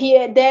 So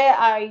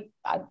there,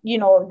 you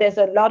know, there's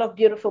a lot of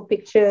beautiful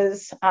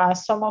pictures,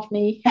 some of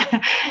me.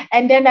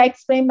 And then I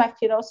explain my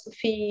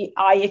philosophy.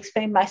 I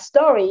explain my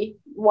story,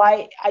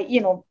 why I,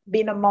 you know,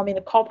 being a mom in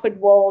the corporate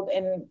world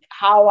and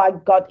how I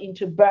got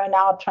into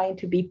burnout, trying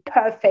to be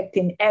perfect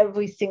in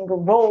every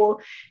single role.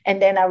 And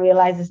then I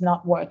realized it's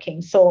not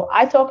working. So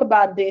I talk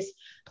about this,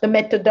 the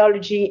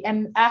methodology,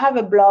 and I have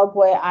a blog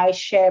where I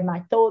share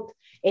my thoughts.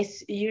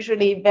 It's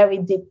usually very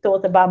deep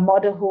thought about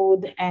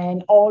motherhood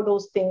and all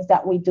those things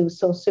that we do.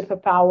 So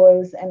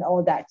superpowers and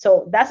all that.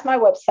 So that's my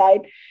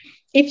website.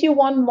 If you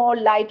want more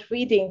light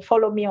reading,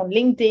 follow me on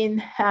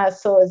LinkedIn.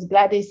 So it's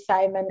Gladys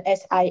Simon,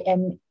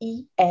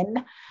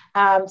 Simen.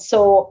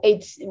 So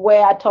it's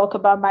where I talk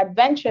about my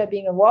adventure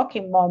being a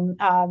working mom.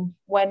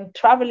 When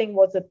traveling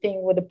was a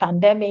thing with the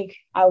pandemic,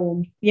 I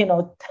would, you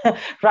know,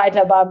 write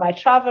about my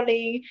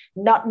traveling,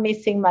 not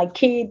missing my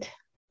kid.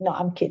 No,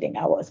 I'm kidding.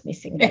 I was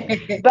missing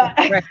them, but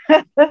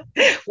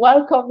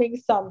welcoming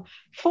some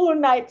full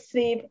night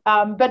sleep.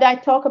 But I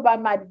talk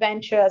about my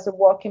adventure as a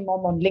working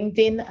mom on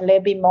LinkedIn a little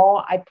bit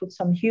more. I put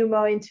some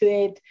humor into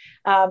it.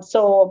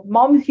 So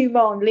Mom Humor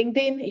on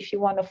LinkedIn, if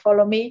you want to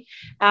follow me.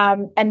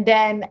 And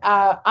then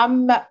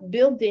I'm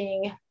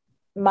building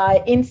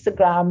my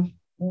Instagram.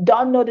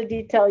 Don't know the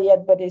detail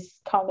yet, but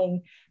it's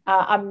coming.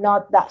 I'm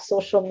not that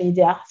social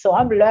media. So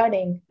I'm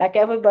learning like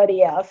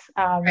everybody else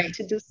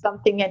to do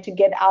something and to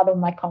get out of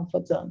my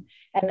comfort zone.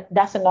 And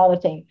that's another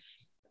thing.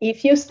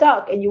 If you're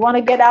stuck and you want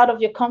to get out of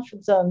your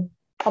comfort zone,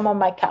 come on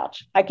my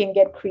couch. I can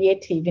get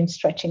creative in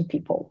stretching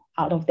people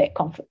out of their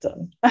comfort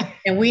zone.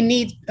 And we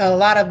need a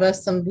lot of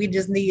us, we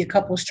just need a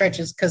couple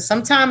stretches because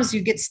sometimes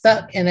you get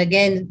stuck. And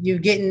again, you're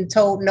getting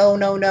told, no,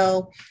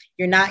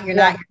 you're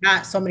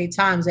not so many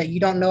times that you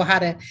don't know how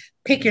to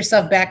pick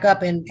yourself back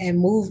up and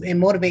move and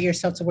motivate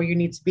yourself to where you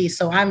need to be.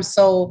 So I'm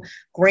so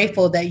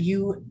grateful that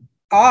you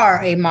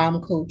are a mom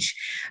coach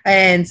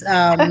and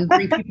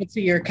bring people to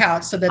your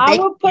couch so that I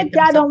will put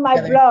that on my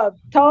blog.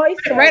 Toys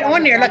right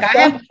on there. Look, I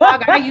have a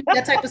blog. I use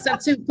that type of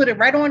stuff too. Put it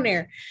right on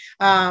there.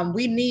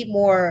 We need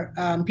more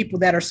people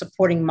that are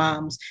supporting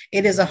moms.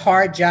 It is a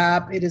hard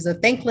job. It is a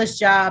thankless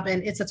job,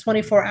 and it's a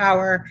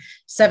 24-hour,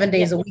 7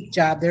 days a week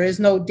job. There is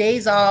no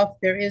days off.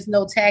 There is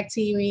no tag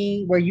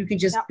teaming where you can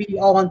just be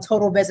all on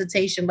total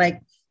visitation.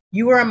 Like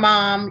you are a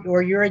mom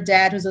or you're a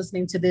dad who's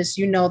listening to this,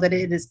 you know that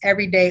it is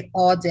every day,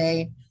 all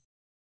day.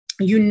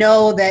 You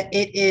know that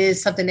it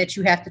is something that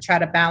you have to try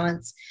to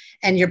balance,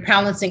 and you're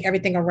balancing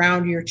everything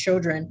around your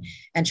children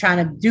and trying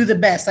to do the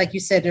best. Like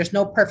you said, there's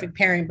no perfect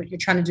parent, but you're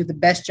trying to do the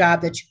best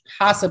job that you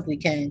possibly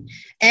can.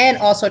 And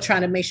also trying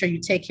to make sure you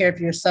take care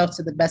of yourself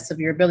to the best of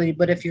your ability.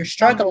 But if you're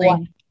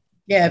struggling,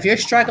 if you're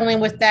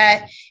struggling with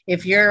that,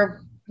 if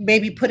you're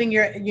maybe putting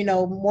your,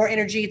 more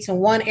energy to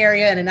one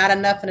area and not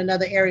enough in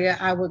another area,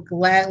 I would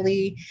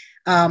gladly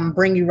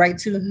bring you right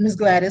to Ms.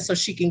 Gladys so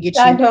she can get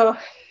you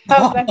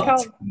Have that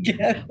all come.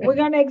 together. We're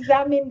gonna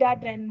examine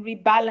that and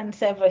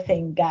rebalance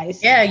everything,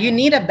 guys. Yeah, you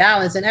need a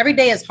balance, and every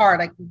day is hard.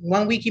 Like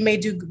one week you may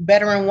do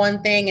better in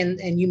one thing,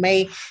 and you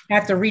may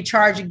have to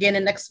recharge again the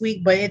next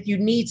week. But if you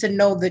need to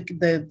know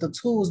the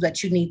tools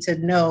that you need to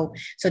know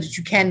so that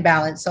you can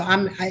balance. So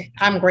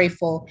I'm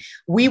grateful.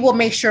 We will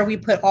make sure we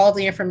put all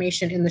the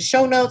information in the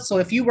show notes. So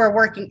if you were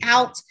working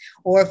out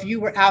or if you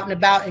were out and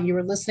about and you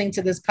were listening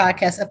to this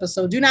podcast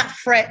episode, do not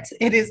fret.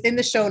 It is in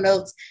the show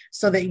notes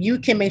so that you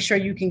can make sure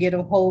you can get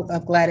a hold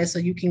of Gladys, so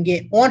you can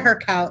get on her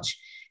couch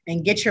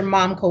and get your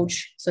mom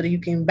coach so that you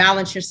can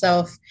balance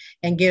yourself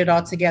and get it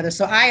all together.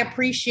 So I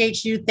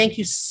appreciate you. Thank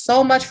you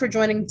so much for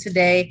joining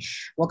today.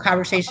 Well,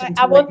 conversation.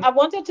 I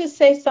wanted to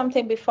say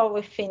something before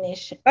we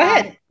finish. Go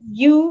ahead.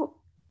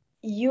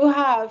 You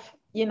have,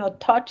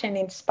 touch and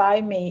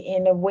inspire me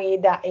in a way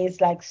that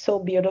is like so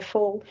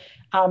beautiful,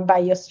 by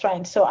your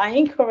strength. So I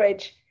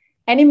encourage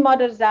any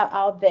mothers that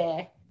are out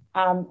there,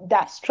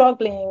 that's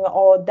struggling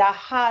or that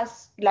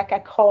has, like I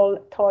call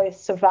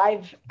toys,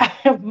 survive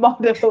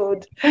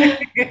motherhood.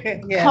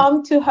 Yeah.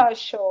 Come to her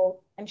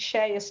show and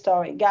share your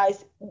story,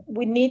 guys.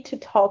 We need to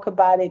talk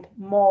about it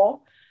more.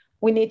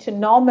 We need to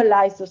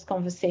normalize those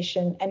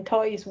conversations, and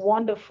Toy is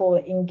wonderful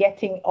in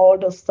getting all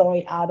those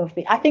story out of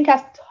it. I think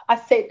I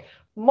said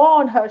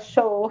more on her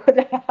show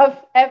than I've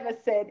ever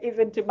said,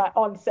 even to my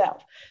own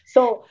self.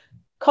 So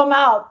come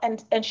out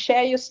and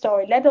share your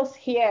story. Let us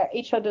hear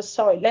each other's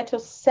story. Let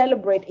us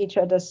celebrate each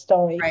other's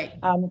story. Right.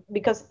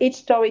 Because each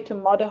story to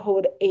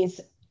motherhood is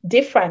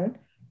different,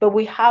 but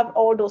we have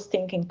all those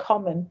things in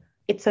common.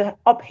 It's an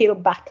uphill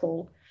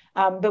battle.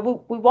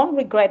 But we won't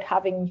regret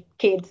having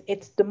kids.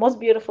 It's the most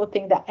beautiful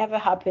thing that ever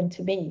happened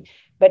to me.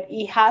 But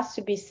it has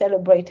to be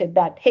celebrated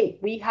that, hey,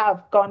 we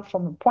have gone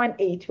from a point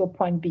A to a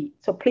point B.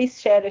 So please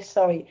share the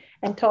story.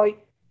 And Toy,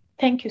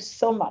 thank you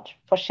so much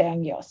for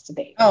sharing yours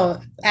today. Oh,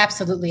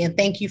 absolutely. And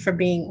thank you for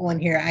being on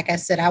here. Like I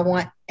said, I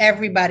want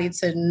everybody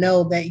to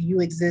know that you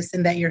exist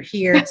and that you're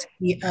here to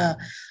be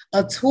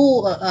a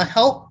tool, a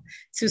help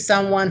to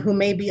someone who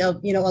may be,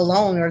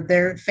 alone, or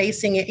they're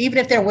facing it. Even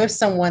if they're with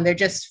someone,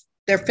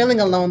 they're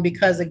feeling alone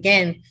because,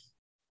 again,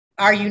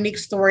 our unique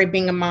story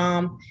being a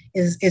mom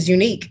is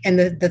unique. And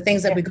the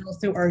things that we go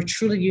through are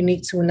truly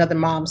unique to another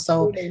mom.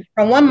 So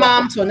from one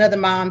mom to another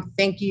mom,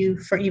 thank you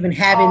for even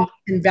having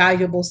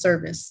invaluable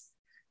service.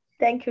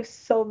 Thank you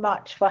so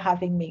much for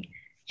having me.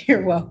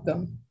 You're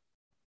welcome.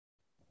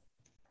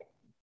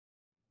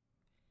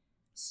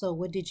 So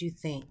what did you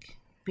think?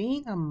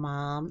 Being a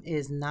mom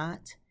is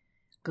not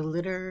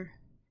glitter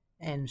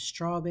and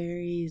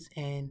strawberries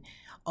and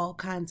all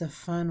kinds of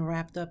fun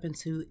wrapped up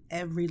into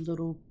every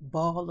little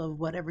ball of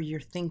whatever you're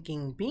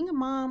thinking. Being a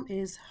mom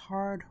is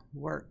hard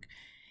work.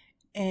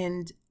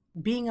 And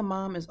being a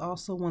mom is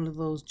also one of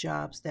those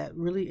jobs that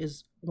really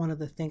is one of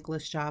the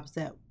thankless jobs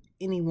that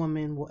any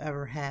woman will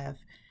ever have.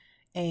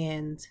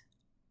 And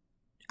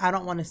I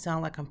don't want to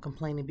sound like I'm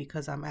complaining,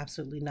 because I'm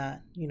absolutely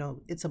not.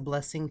 It's a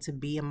blessing to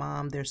be a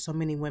mom. There's so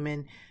many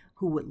women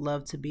who would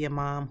love to be a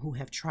mom, who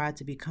have tried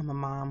to become a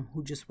mom,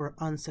 who just were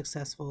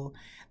unsuccessful.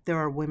 There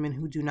are women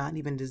who do not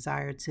even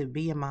desire to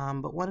be a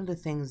mom. But one of the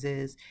things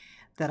is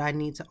that I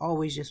need to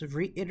always just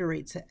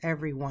reiterate to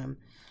everyone,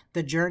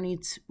 the journey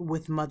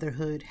with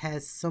motherhood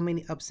has so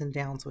many ups and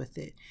downs with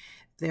it.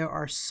 There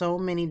are so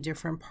many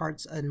different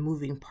parts and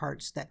moving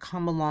parts that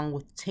come along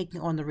with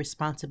taking on the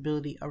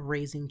responsibility of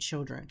raising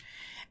children.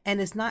 And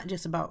it's not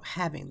just about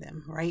having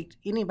them, right?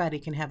 Anybody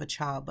can have a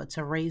child, but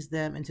to raise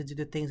them and to do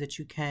the things that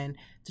you can,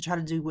 to try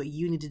to do what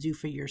you need to do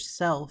for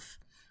yourself,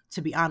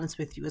 to be honest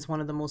with you, is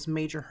one of the most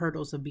major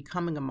hurdles of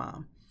becoming a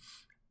mom.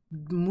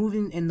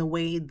 Moving in the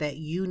way that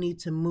you need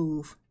to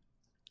move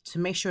to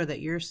make sure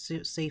that you're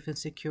safe and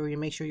secure, you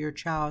make sure your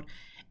child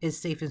is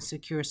safe and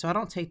secure. So I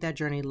don't take that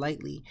journey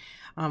lightly.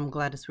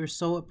 Gladys, we're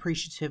so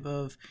appreciative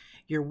of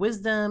your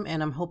wisdom,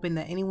 and I'm hoping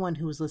that anyone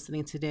who is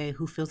listening today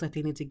who feels like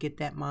they need to get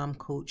that mom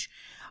coach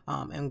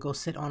and go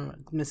sit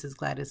on Mrs.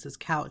 Gladys's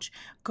couch,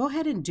 go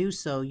ahead and do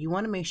so. You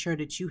want to make sure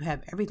that you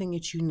have everything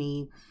that you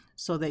need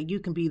so that you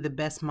can be the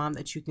best mom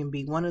that you can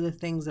be. One of the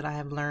things that I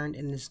have learned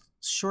in this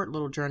short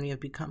little journey of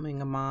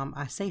becoming a mom,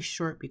 I say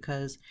short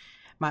because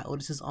my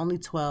oldest is only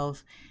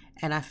 12,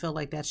 and I feel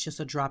like that's just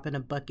a drop in a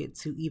bucket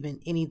to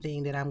even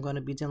anything that I'm going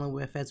to be dealing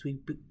with as we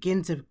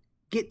begin to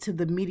get to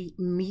the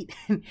meat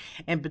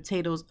and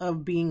potatoes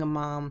of being a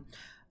mom.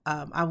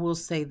 I will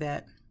say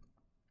that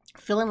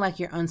feeling like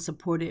you're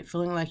unsupported,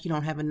 feeling like you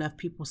don't have enough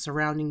people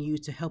surrounding you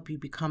to help you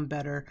become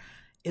better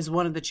is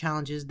one of the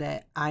challenges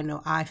that I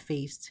know I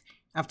faced.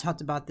 I've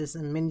talked about this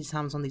many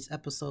times on these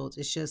episodes.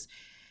 It's just,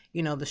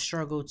 the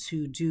struggle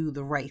to do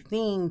the right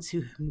thing,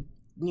 to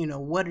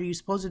what are you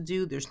supposed to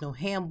do? There's no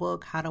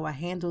handbook. How do I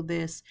handle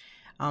this?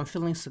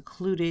 Feeling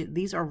secluded.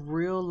 These are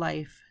real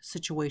life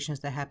situations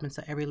that happen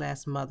to every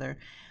last mother.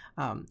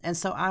 And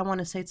so I want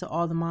to say to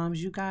all the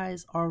moms, you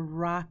guys are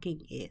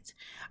rocking it.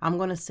 I'm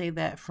going to say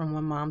that from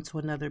one mom to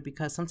another,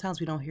 because sometimes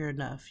we don't hear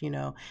enough,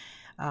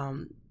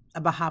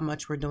 about how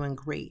much we're doing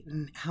great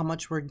and how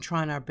much we're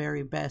trying our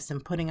very best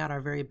and putting out our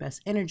very best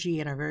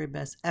energy and our very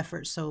best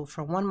effort. So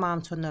from one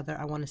mom to another,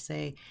 I want to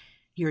say,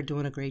 You're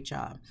doing a great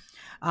job.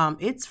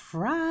 It's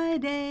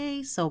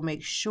Friday, so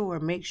make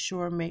sure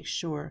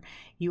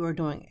you are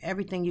doing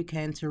everything you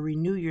can to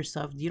renew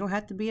yourself. You don't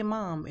have to be a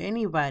mom.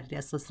 Anybody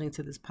that's listening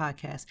to this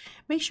podcast,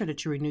 make sure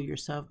that you renew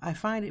yourself. I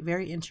find it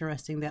very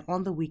interesting that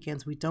on the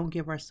weekends, we don't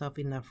give ourselves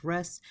enough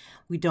rest.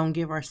 We don't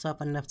give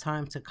ourselves enough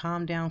time to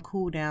calm down,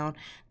 cool down,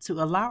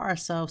 to allow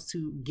ourselves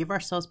to give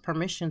ourselves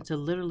permission to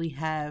literally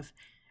have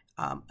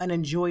an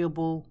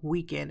enjoyable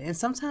weekend. And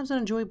sometimes an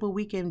enjoyable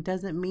weekend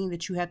doesn't mean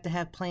that you have to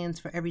have plans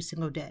for every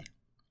single day.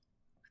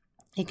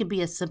 It can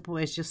be as simple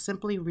as just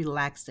simply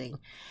relaxing.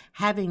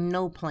 Having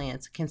no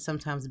plans can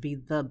sometimes be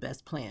the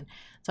best plan.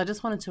 So I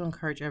just wanted to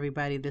encourage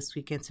everybody this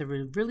weekend to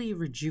really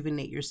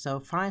rejuvenate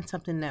yourself. Find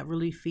something that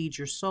really feeds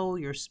your soul,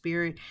 your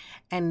spirit,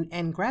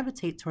 and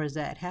gravitate towards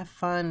that. Have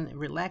fun,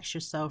 relax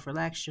yourself,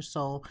 relax your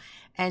soul,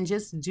 and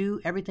just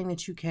do everything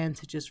that you can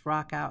to just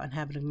rock out and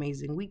have an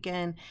amazing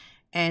weekend.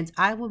 And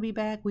I will be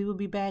back. We will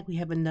be back. We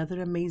have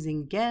another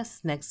amazing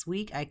guest next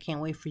week. I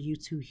can't wait for you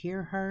to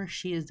hear her.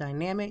 She is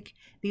dynamic.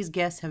 These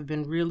guests have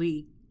been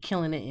really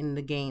killing it in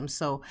the game.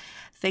 So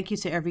thank you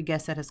to every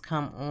guest that has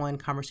come on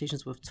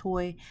Conversations with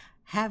Toy.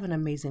 Have an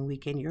amazing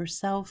weekend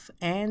yourself,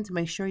 and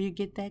make sure you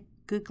get that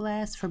good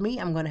glass. For me,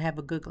 I'm going to have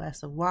a good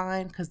glass of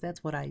wine because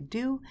that's what I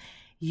do.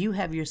 You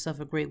have yourself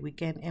a great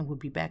weekend, and we'll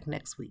be back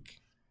next week.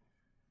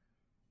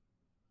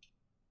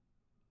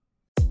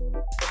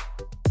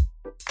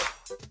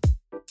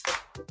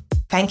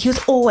 Thank you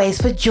as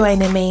always for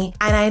joining me,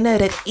 and I know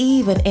that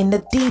even in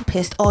the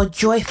deepest or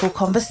joyful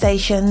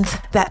conversations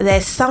that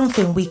there's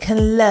something we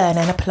can learn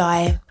and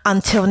apply.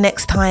 Until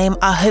next time,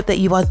 I hope that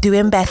you are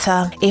doing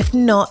better. If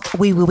not,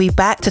 we will be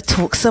back to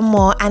talk some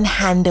more and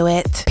handle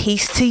it.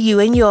 Peace to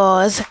you and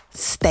yours.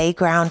 Stay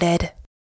grounded.